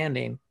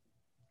understanding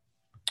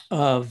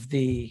of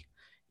the,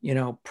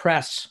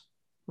 press,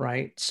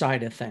 right,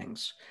 side of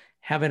things,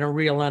 having a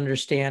real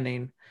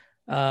understanding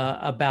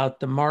about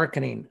the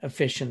marketing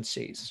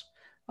efficiencies,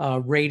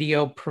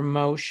 radio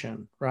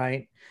promotion,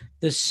 right,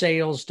 the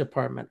sales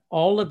department,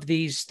 all of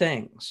these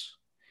things.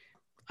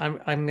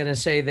 I'm going to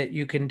say that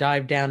you can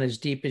dive down as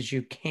deep as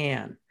you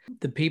can.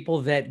 The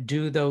people that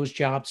do those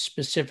jobs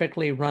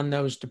specifically, run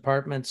those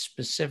departments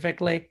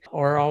specifically,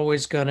 are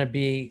always going to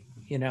be,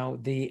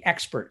 the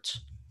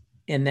experts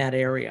in that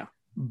area.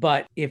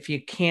 But if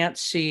you can't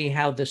see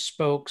how the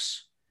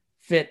spokes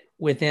fit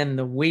within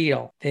the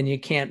wheel, then you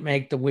can't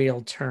make the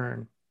wheel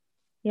turn.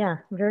 Yeah,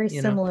 very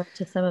similar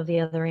to some of the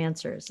other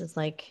answers. It's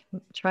like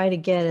try to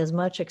get as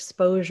much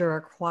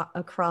exposure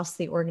across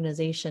the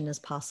organization as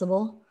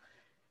possible.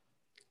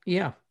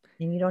 Yeah.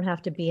 And you don't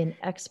have to be an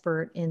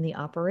expert in the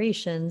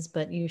operations,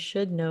 but you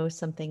should know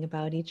something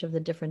about each of the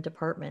different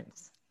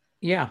departments.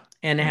 Yeah.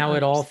 And how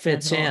it all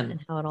fits in.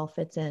 And how it all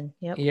fits in.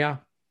 Yep. Yeah.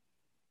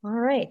 All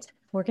right.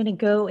 We're going to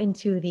go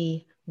into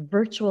the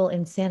virtual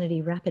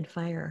insanity rapid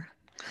fire.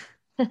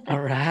 All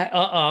right.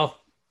 Uh-oh.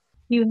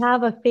 Do you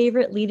have a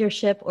favorite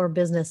leadership or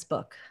business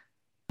book?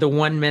 The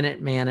 1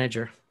 Minute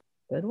Manager.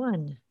 Good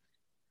one.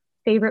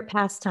 Favorite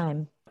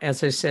pastime?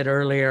 As I said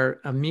earlier,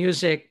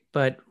 music,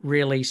 but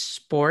really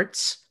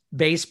sports,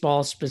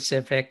 baseball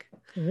specific.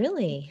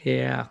 Really?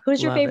 Yeah.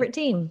 Who's your favorite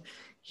team?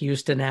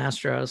 Houston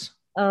Astros.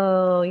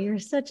 Oh, you're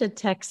such a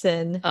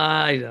Texan.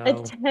 I A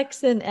know.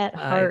 Texan at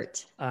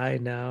heart. I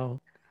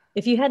know.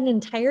 If you had an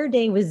entire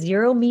day with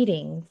 0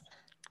 meetings,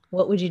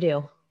 what would you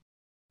do?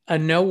 A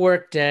no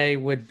work day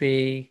would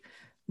be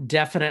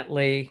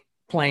definitely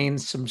playing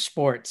some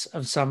sports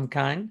of some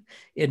kind.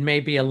 It may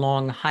be a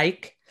long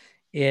hike.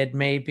 It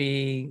may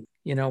be,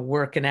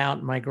 working out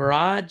in my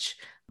garage,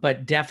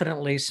 but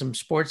definitely some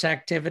sports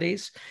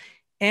activities.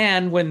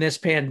 And when this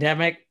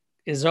pandemic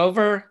is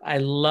over, I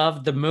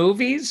love the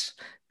movies,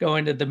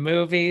 going to the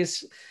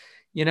movies,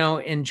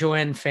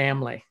 enjoying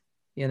family,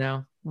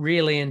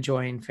 really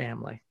enjoying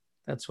family.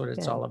 That's what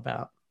it's Good. all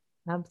about.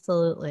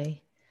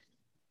 Absolutely.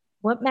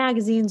 What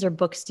magazines or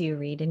books do you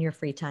read in your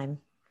free time?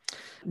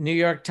 New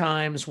York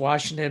Times,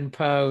 Washington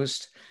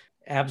Post,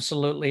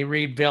 absolutely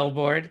read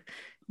Billboard.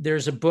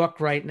 There's a book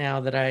right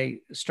now that I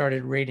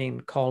started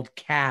reading called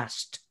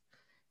Caste,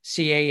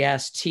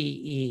 Caste,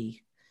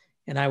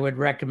 and I would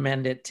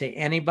recommend it to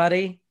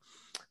anybody.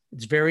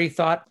 It's very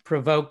thought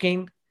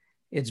provoking.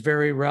 It's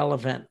very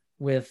relevant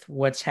with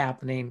what's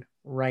happening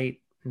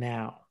right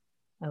now.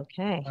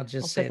 Okay. I'll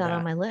just I'll say put that that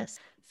on my list.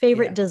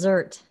 Favorite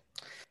dessert?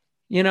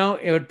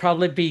 It would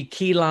probably be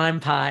key lime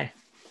pie.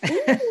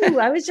 Ooh,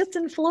 I was just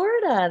in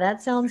Florida.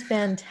 That sounds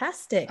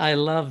fantastic. I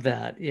love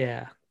that.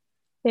 Yeah.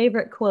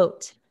 Favorite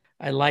quote?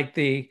 I like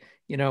the,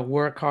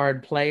 work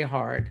hard, play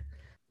hard.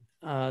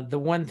 The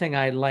one thing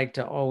I like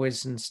to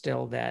always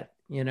instill that,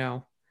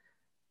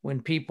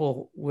 when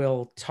people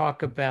will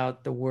talk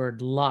about the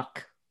word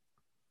luck,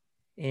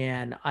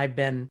 and I've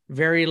been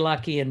very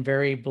lucky and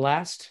very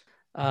blessed,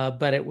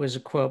 but it was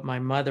a quote my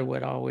mother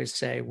would always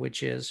say,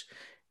 which is,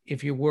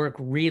 if you work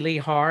really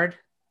hard,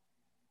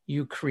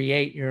 you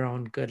create your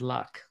own good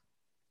luck.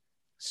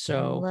 So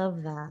I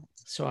love that.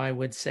 So I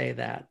would say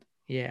that.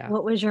 Yeah.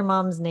 What was your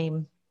mom's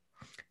name?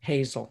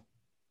 Hazel.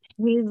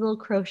 Hazel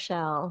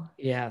Crochelle.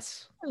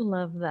 Yes. I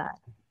love that.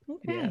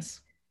 Okay.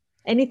 Yes.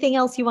 Anything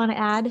else you want to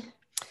add?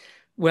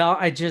 Well,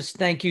 I just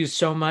thank you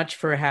so much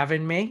for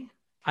having me.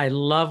 I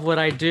love what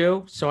I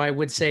do. So I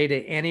would say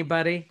to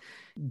anybody,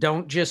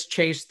 don't just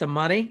chase the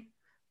money.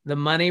 The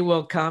money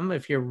will come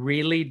if you're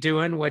really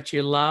doing what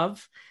you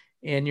love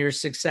and you're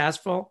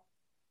successful.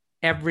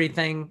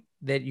 Everything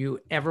that you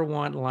ever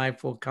want in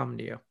life will come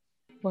to you.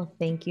 Well,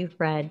 thank you,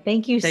 Fred.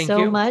 Thank you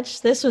so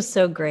much. This was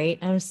so great.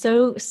 I'm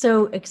so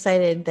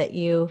excited that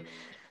you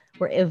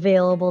were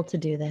available to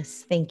do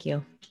this. Thank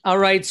you. All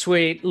right,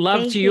 sweet.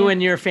 Love to you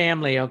and your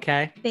family,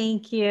 okay?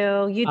 Thank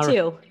you. You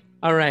too.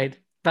 All right.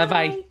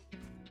 Bye-bye.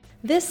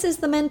 This is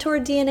the Mentor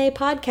DNA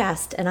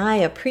podcast, and I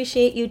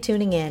appreciate you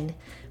tuning in.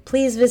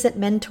 Please visit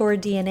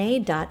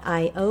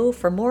mentordna.io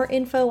for more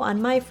info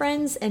on my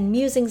friends and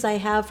musings I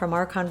have from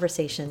our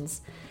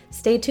conversations.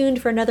 Stay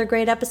tuned for another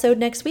great episode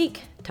next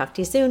week. Talk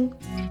to you soon.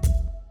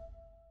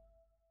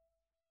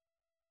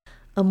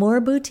 Amor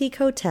Boutique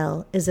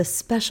Hotel is a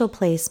special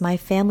place my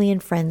family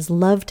and friends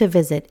love to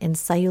visit in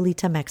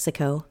Sayulita,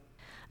 Mexico.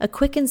 A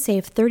quick and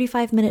safe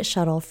 35-minute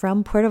shuttle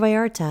from Puerto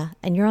Vallarta,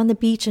 and you're on the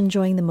beach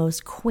enjoying the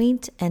most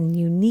quaint and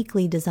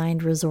uniquely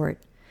designed resort.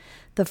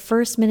 The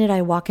first minute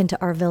I walk into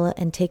our villa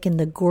and take in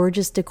the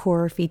gorgeous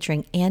decor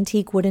featuring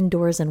antique wooden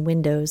doors and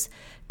windows,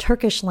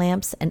 Turkish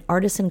lamps, and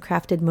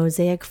artisan-crafted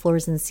mosaic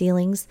floors and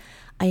ceilings,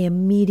 I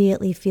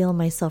immediately feel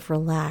myself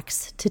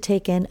relax to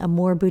take in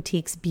Amor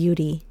Boutique's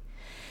beauty.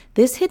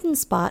 This hidden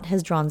spot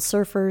has drawn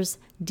surfers,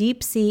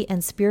 deep sea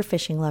and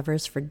spearfishing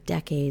lovers for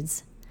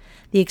decades.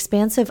 The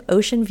expansive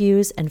ocean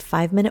views and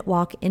 5-minute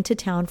walk into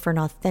town for an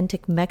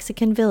authentic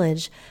Mexican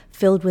village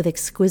filled with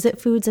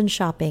exquisite foods and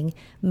shopping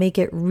make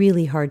it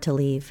really hard to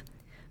leave.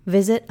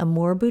 Visit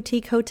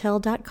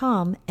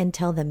AmorBoutiqueHotel.com and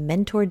tell them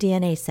Mentor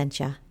DNA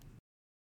sent ya.